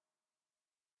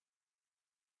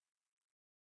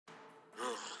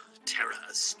 Terror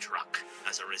has struck.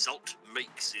 As a result,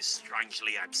 Meeks is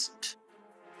strangely absent.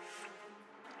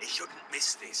 He shouldn't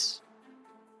miss this.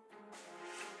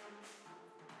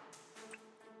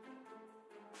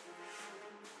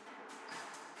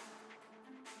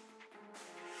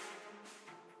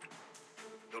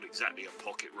 Not exactly a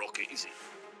pocket rocket, is it?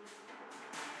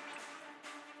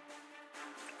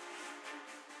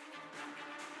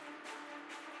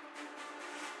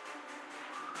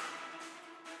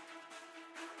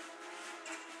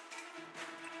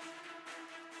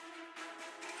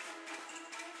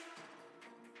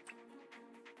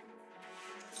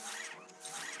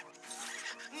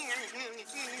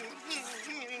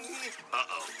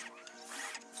 Uh-oh.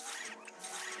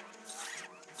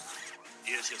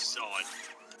 Here's your sign.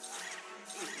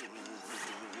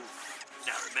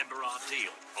 Now remember our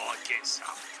deal. I get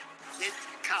some. Then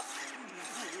come.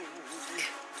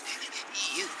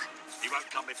 You won't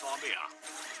come if I'm here.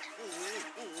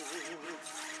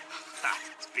 Ha,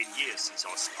 it's been years since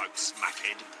I spoke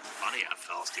smackhead. Funny how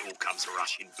fast it all comes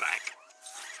rushing back.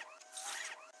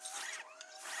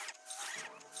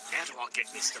 How do I get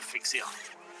this to fix it up?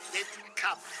 Then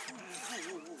come.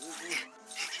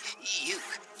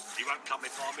 You won't come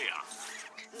if I'm here.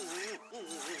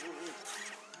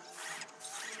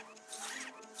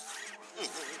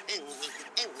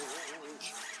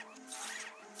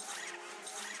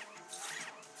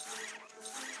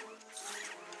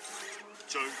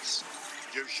 Jones,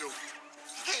 usual.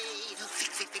 Hey,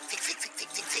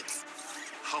 fix.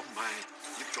 Oh man,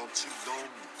 you've gone too long.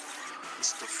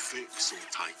 Mr. Fix will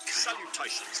take care.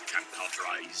 Salutations, Camp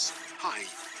Padres. Hey,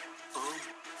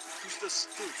 who's the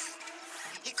stiff?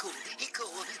 Hickle.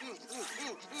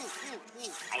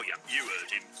 Oh yeah, you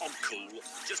heard him. I'm cool.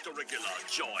 Just a regular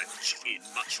giant chicken,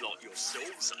 much like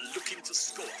yourselves, looking to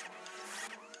score.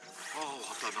 Oh,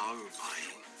 I don't know,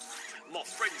 mate. My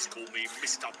friends call me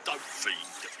Mr. Dope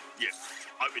Fiend. Yeah,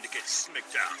 hoping to get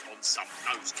smacked out on some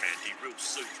nose candy real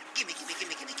soon. Gimme.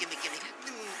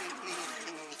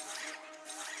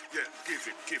 Yeah, give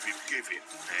him.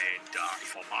 And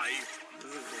if I may...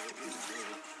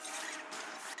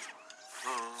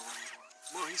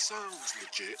 Well, he sounds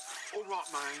legit. All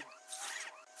right, man.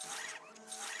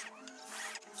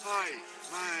 Hey,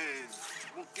 man,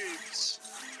 what gives?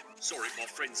 Sorry, my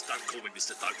friends don't call me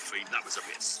Mr. Dope Fiend. That was a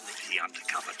bit sneaky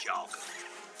undercover jargon.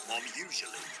 I'm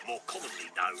usually more commonly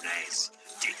known as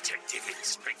Detective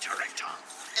Inspector Hector.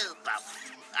 Oh, Bob,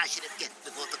 I should have guessed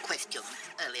before the question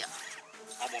earlier.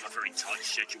 I'm on a very tight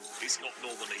schedule. It's not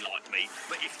normally like me,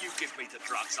 but if you give me the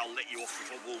drugs, I'll let you off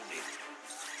with a warning.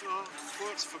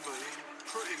 Works for me.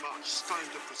 Pretty much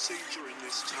standard procedure in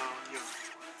this town, yeah.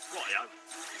 Rightio.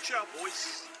 Ciao,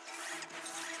 boys.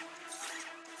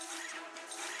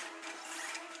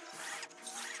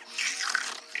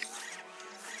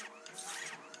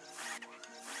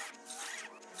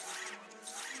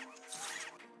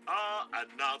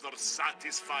 Another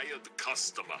satisfied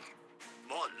customer.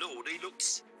 My lord, he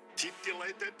looks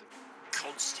titillated,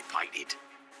 Constipated.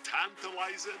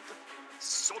 tantalized,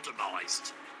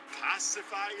 Sodomized.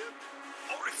 pacified.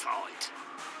 Horrified.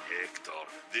 Hector,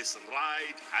 this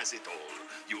ride has it all.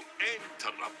 You enter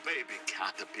a baby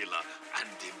caterpillar and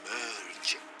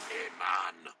emerge a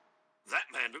man. That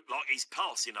man looked like he's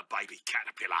passing a baby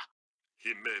caterpillar.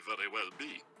 He may very well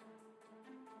be.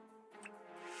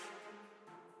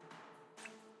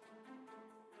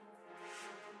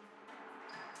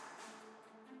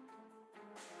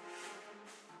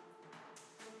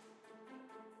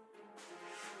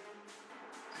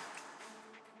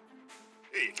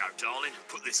 Here you go, darling.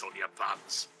 Put this on your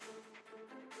buns.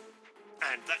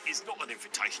 And that is not an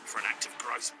invitation for an act of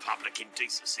gross public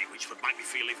indecency, which would make me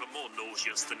feel even more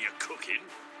nauseous than your cooking.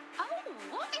 Oh,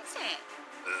 what is it?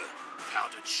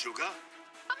 Powdered sugar?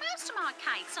 But most of my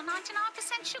cakes are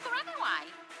 99% sugar anyway.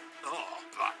 Oh,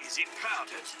 but is it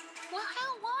powdered? Well,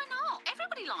 hell, why not?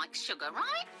 Everybody likes sugar,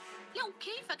 right? Young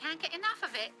Kiefer can't get enough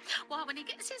of it. Why, when he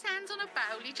gets his hands on a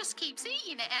bowl, he just keeps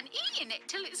eating it and eating it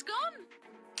till it's gone.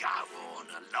 Go on,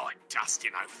 a light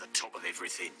dusting over the top of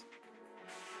everything.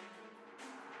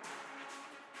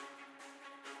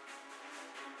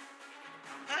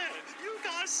 Hey, you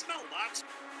guys smell that?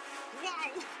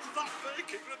 Wow, that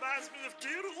baking reminds me of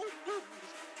dear old Mum.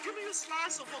 Give me a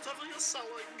slice of whatever you're selling.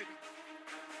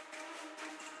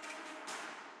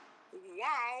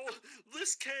 Wow,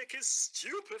 this cake is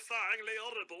stupefyingly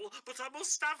horrible, but I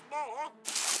must have more.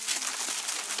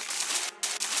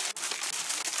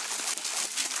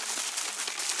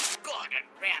 Gordon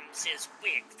Ramsay's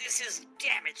wig. This is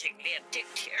damagingly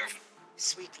addictive.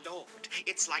 Sweet Lord,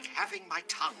 it's like having my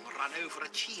tongue run over a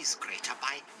cheese grater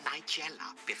by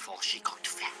Nigella before she got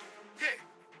fat. Hey,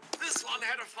 this one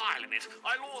had a file in it.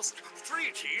 I lost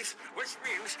 3 teeth, which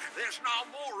means there's now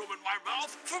more room in my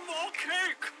mouth for more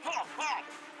cake. Ha ha!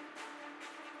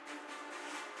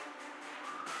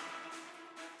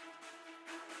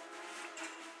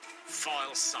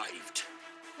 File saved.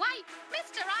 Wait,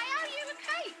 mister, I owe you a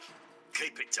cake.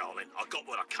 Keep it, darling. I got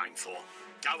what I came for.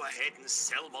 Go ahead and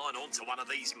sell mine onto one of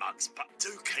these mugs, but do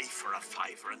Keith a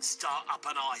favour and start up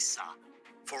an ISA.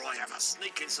 For I have a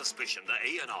sneaking suspicion that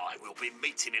he and I will be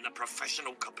meeting in a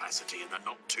professional capacity in the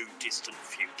not-too-distant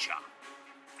future.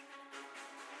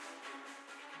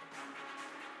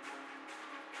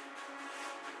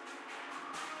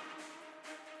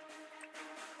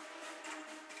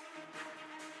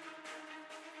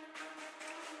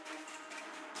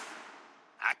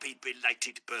 Happy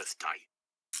belated birthday.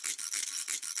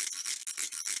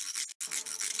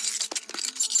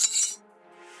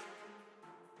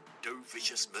 Do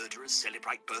vicious murderers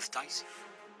celebrate birthdays?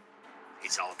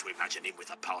 It's hard to imagine him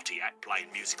with a party act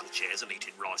playing musical chairs and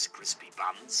eating Rice Krispie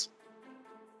buns.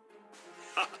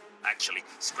 Actually,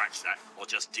 scratch that, I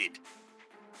just did.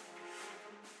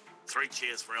 3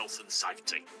 cheers for health and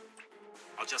safety.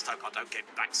 I just hope I don't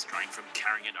get back strain from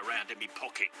carrying it around in my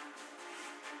pocket.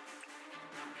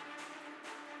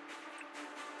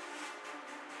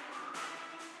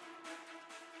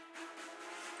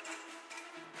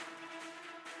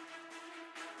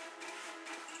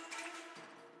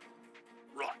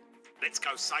 Right, let's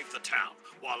go save the town,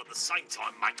 while at the same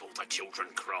time make all the children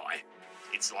cry.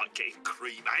 It's like getting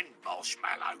cream and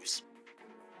marshmallows.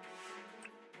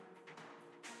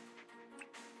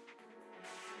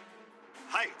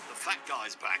 Hey, the fat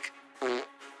guy's back. Enough.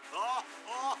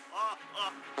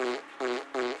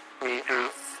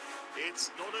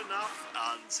 It's not enough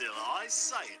until I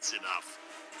say it's enough.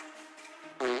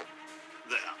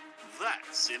 There,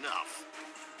 that's enough.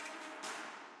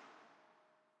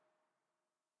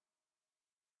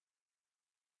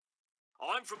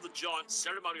 I'm from the Giant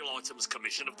Ceremonial Items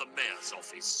Commission of the Mayor's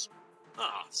Office.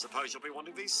 Ah, suppose you'll be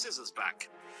wanting these scissors back.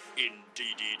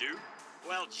 Indeedy-do.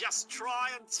 Well, just try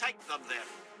and take them then.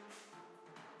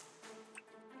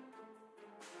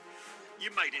 You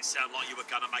made it sound like you were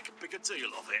going to make a bigger deal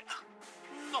of it.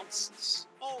 Nonsense.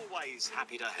 Always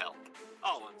happy to help.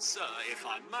 Oh, and sir, if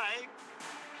I may...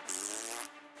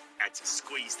 Had to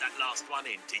squeeze that last one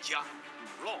in, did ya?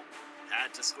 Wrong.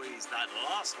 Had to squeeze that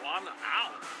last one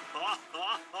out. Ha,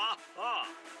 ha, ha, ha.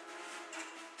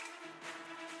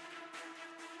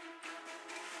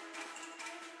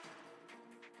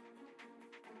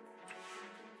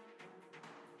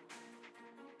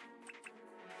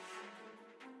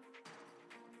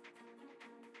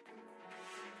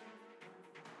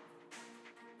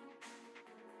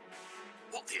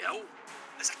 What the hell?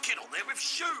 There's a kid on there with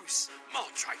shoes.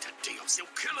 Madre de Dios, he'll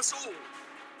kill us all.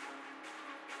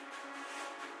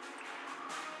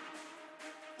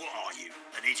 What are you,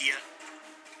 an idiot?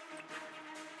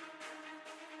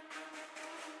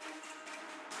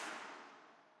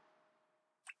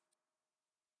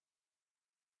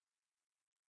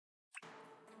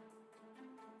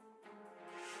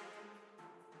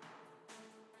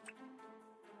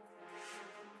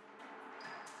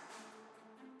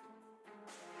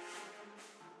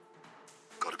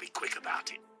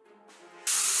 cutting.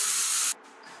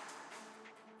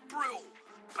 Brill!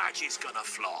 Badge is gonna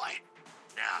fly.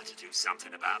 Now to do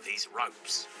something about these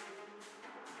ropes.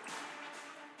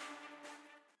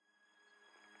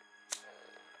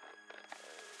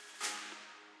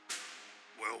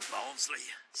 Well, Barnsley,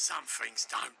 some things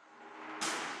don't.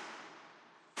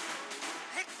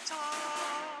 Hector!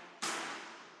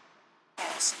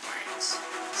 Arse bags.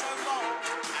 So long,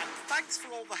 and thanks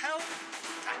for all the help.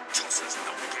 That tosser's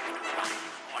not getting away.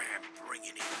 I am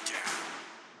bringing him down.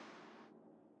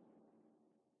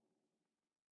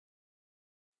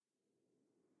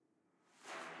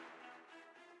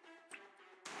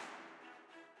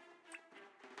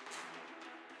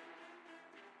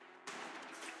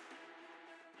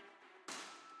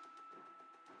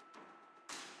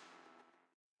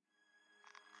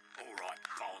 All right,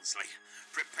 Barnsley,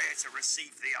 prepare to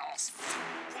receive the arse.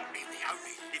 Probably the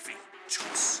only living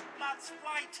toss. That's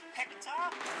right, Hector.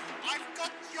 I've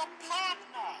got your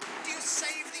partner. Do you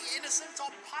save the innocent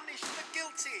or punish the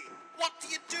guilty? What do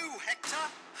you do, Hector?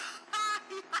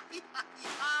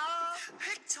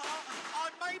 Hector, I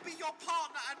may be your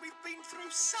partner and we've been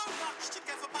through so much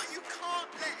together, but you can't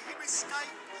let him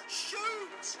escape.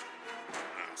 Shoot!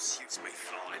 Oh, suits me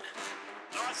fine.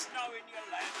 Nice knowing you,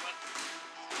 Lambert.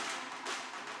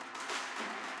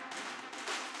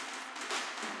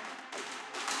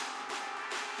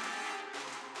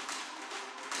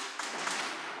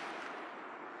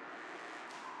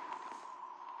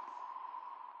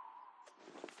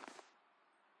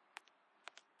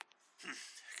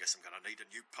 Guess I'm gonna need a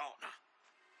new partner.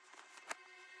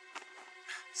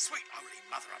 Sweet holy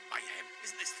mother of mayhem,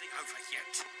 isn't this thing over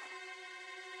yet?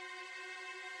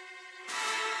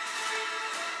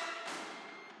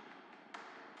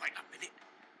 Wait a minute.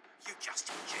 You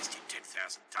just ingested 10,000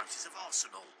 doses of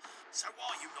arsenal. So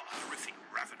are you not a horrific,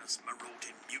 ravenous,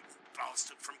 marauding mutant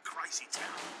bastard from Crazy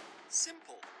Town?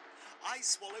 Simple. I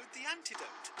swallowed the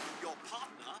antidote. Your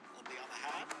partner, on the other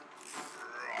hand...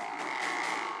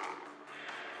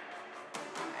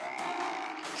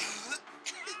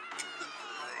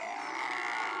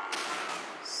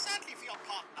 Sadly for your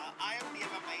partner, I only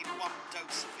ever made one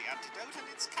dose of the antidote, and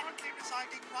it's currently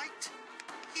residing right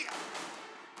here.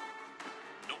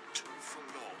 Not for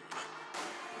long.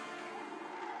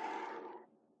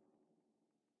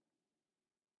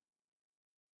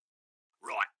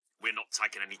 Right, we're not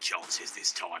taking any chances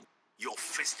this time. Your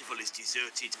festival is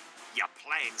deserted, your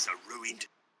plans are ruined,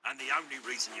 and the only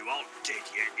reason you aren't dead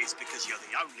yet is because you're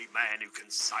the only man who can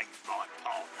save my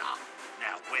partner.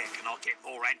 Now, where can I get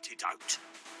more antidote?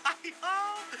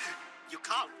 You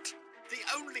can't. The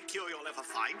only cure you'll ever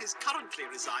find is currently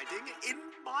residing in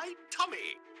my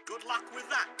tummy. Good luck with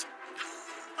that.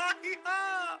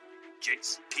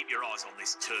 Gents, keep your eyes on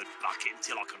this turd bucket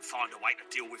until I can find a way to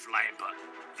deal with Lambert.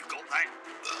 You got that?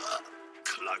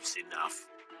 Close enough.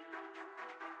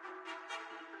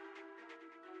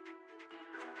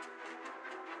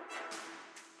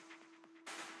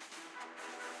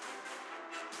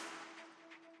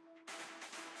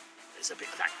 There's a bit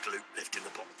of that glue left in the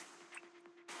bottom.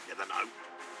 Never know.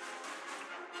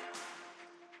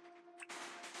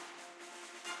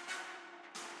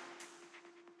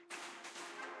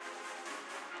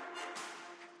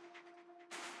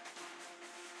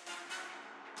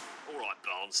 All right,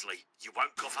 Barnsley, you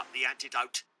won't cough up the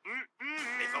antidote?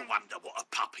 Ever wonder what a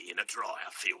puppy in a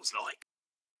dryer feels like?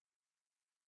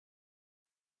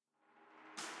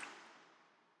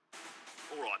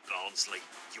 All right, Barnsley,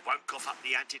 you won't cough up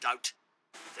the antidote?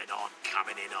 Then I'm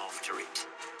coming in after it.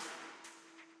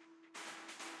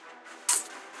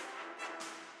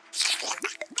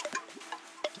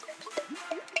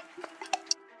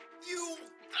 You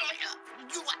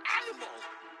animal!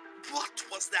 What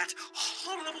was that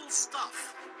horrible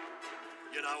stuff?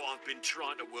 You know, I've been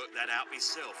trying to work that out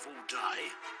myself all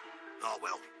day. Oh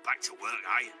well, back to work,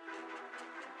 eh?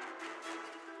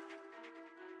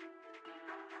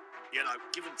 You know,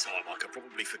 given time, I could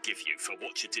probably forgive you for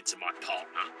what you did to my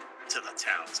partner, to the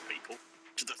townspeople,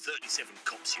 to the 37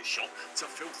 cops you shot, to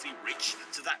Filthy Rich,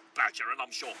 to that badger, and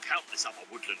I'm sure countless other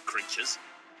woodland creatures.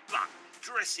 But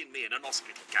dressing me in an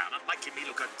hospital gown and making me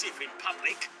look a div in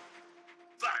public,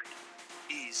 that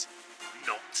is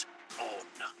not on.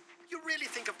 You really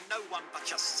think of no one but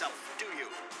yourself, do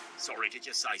you? Sorry, did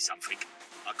you say something?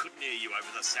 I couldn't hear you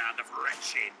over the sound of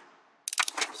retching.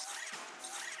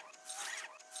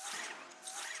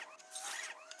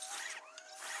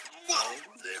 Well,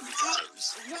 there he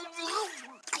goes.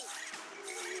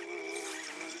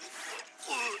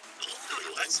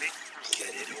 That's it.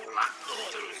 Get it all up.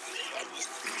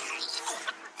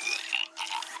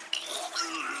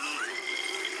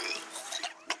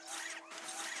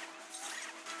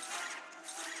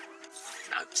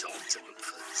 no time to look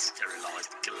for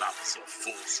sterilised gloves or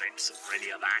forceps or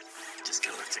any of that. Just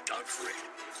gonna have to go for it.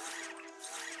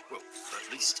 Well,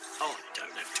 at least I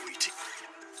don't have to eat it.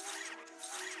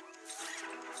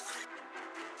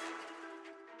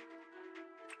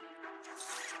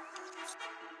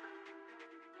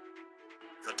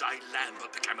 The day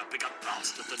Lambert became a bigger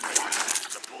bastard than me,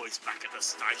 the boys back at the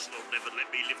station will never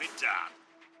let me live it down.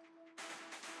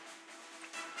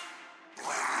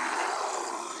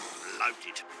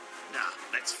 Loaded. Now,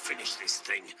 let's finish this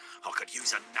thing. I could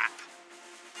use a nap.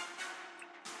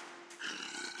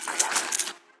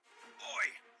 Oi,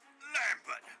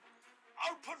 Lambert!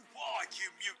 Open wide, you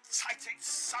mutated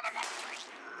son of a...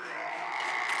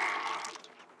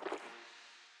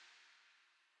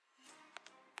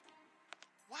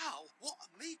 Wow, what a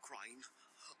migraine.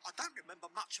 I don't remember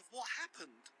much of what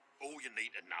happened. All you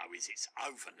need to know is it's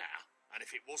over now. And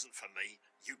if it wasn't for me,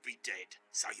 you'd be dead.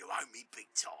 So you owe me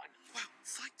big time. Well,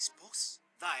 thanks, boss.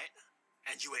 That,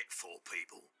 and you ate 4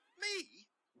 people. Me?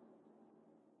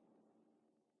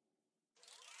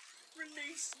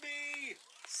 Release me!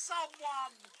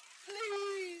 Someone!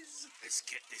 Please! Let's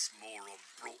get this moron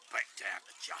brought back down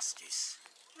to justice.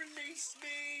 Release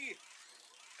me!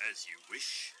 As you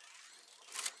wish.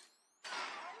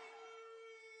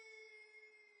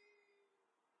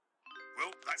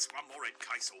 Well, that's one more head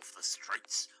case off the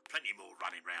streets. Plenty more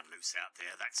running round loose out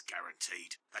there, that's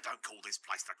guaranteed. They don't call this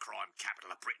place the crime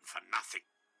capital of Britain for nothing.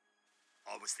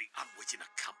 I was the unwitting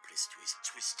accomplice to his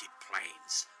twisted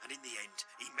plans, and in the end,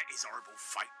 he met his horrible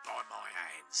fate by my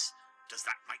hands. Does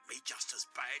that make me just as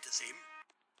bad as him?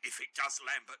 If it does,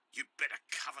 Lambert, you'd better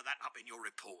cover that up in your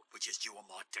report, which is due on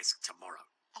my desk tomorrow.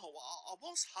 Oh, I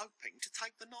was hoping to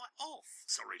take the night off.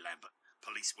 Sorry, Lambert.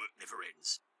 Police work never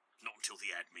ends. Not until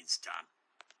the admin's done.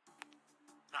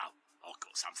 Now, I've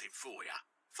got something for you.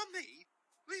 For me?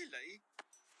 Really?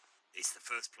 It's the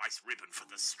first place ribbon for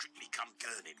the Strictly Come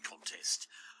Gurning contest.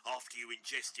 After you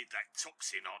ingested that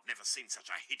toxin, I'd never seen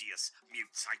such a hideous,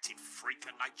 mutated freak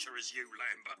of nature as you,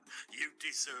 Lambert. You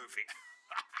deserve it.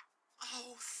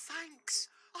 Oh, thanks.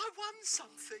 I won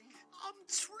something. I'm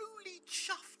truly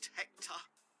chuffed, Hector.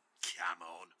 Come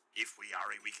on. If we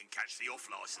hurry, we can catch the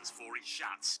off licence before it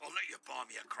shuts. I'll let you buy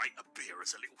me a crate of beer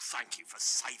as a little thank you for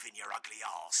saving your ugly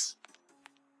arse.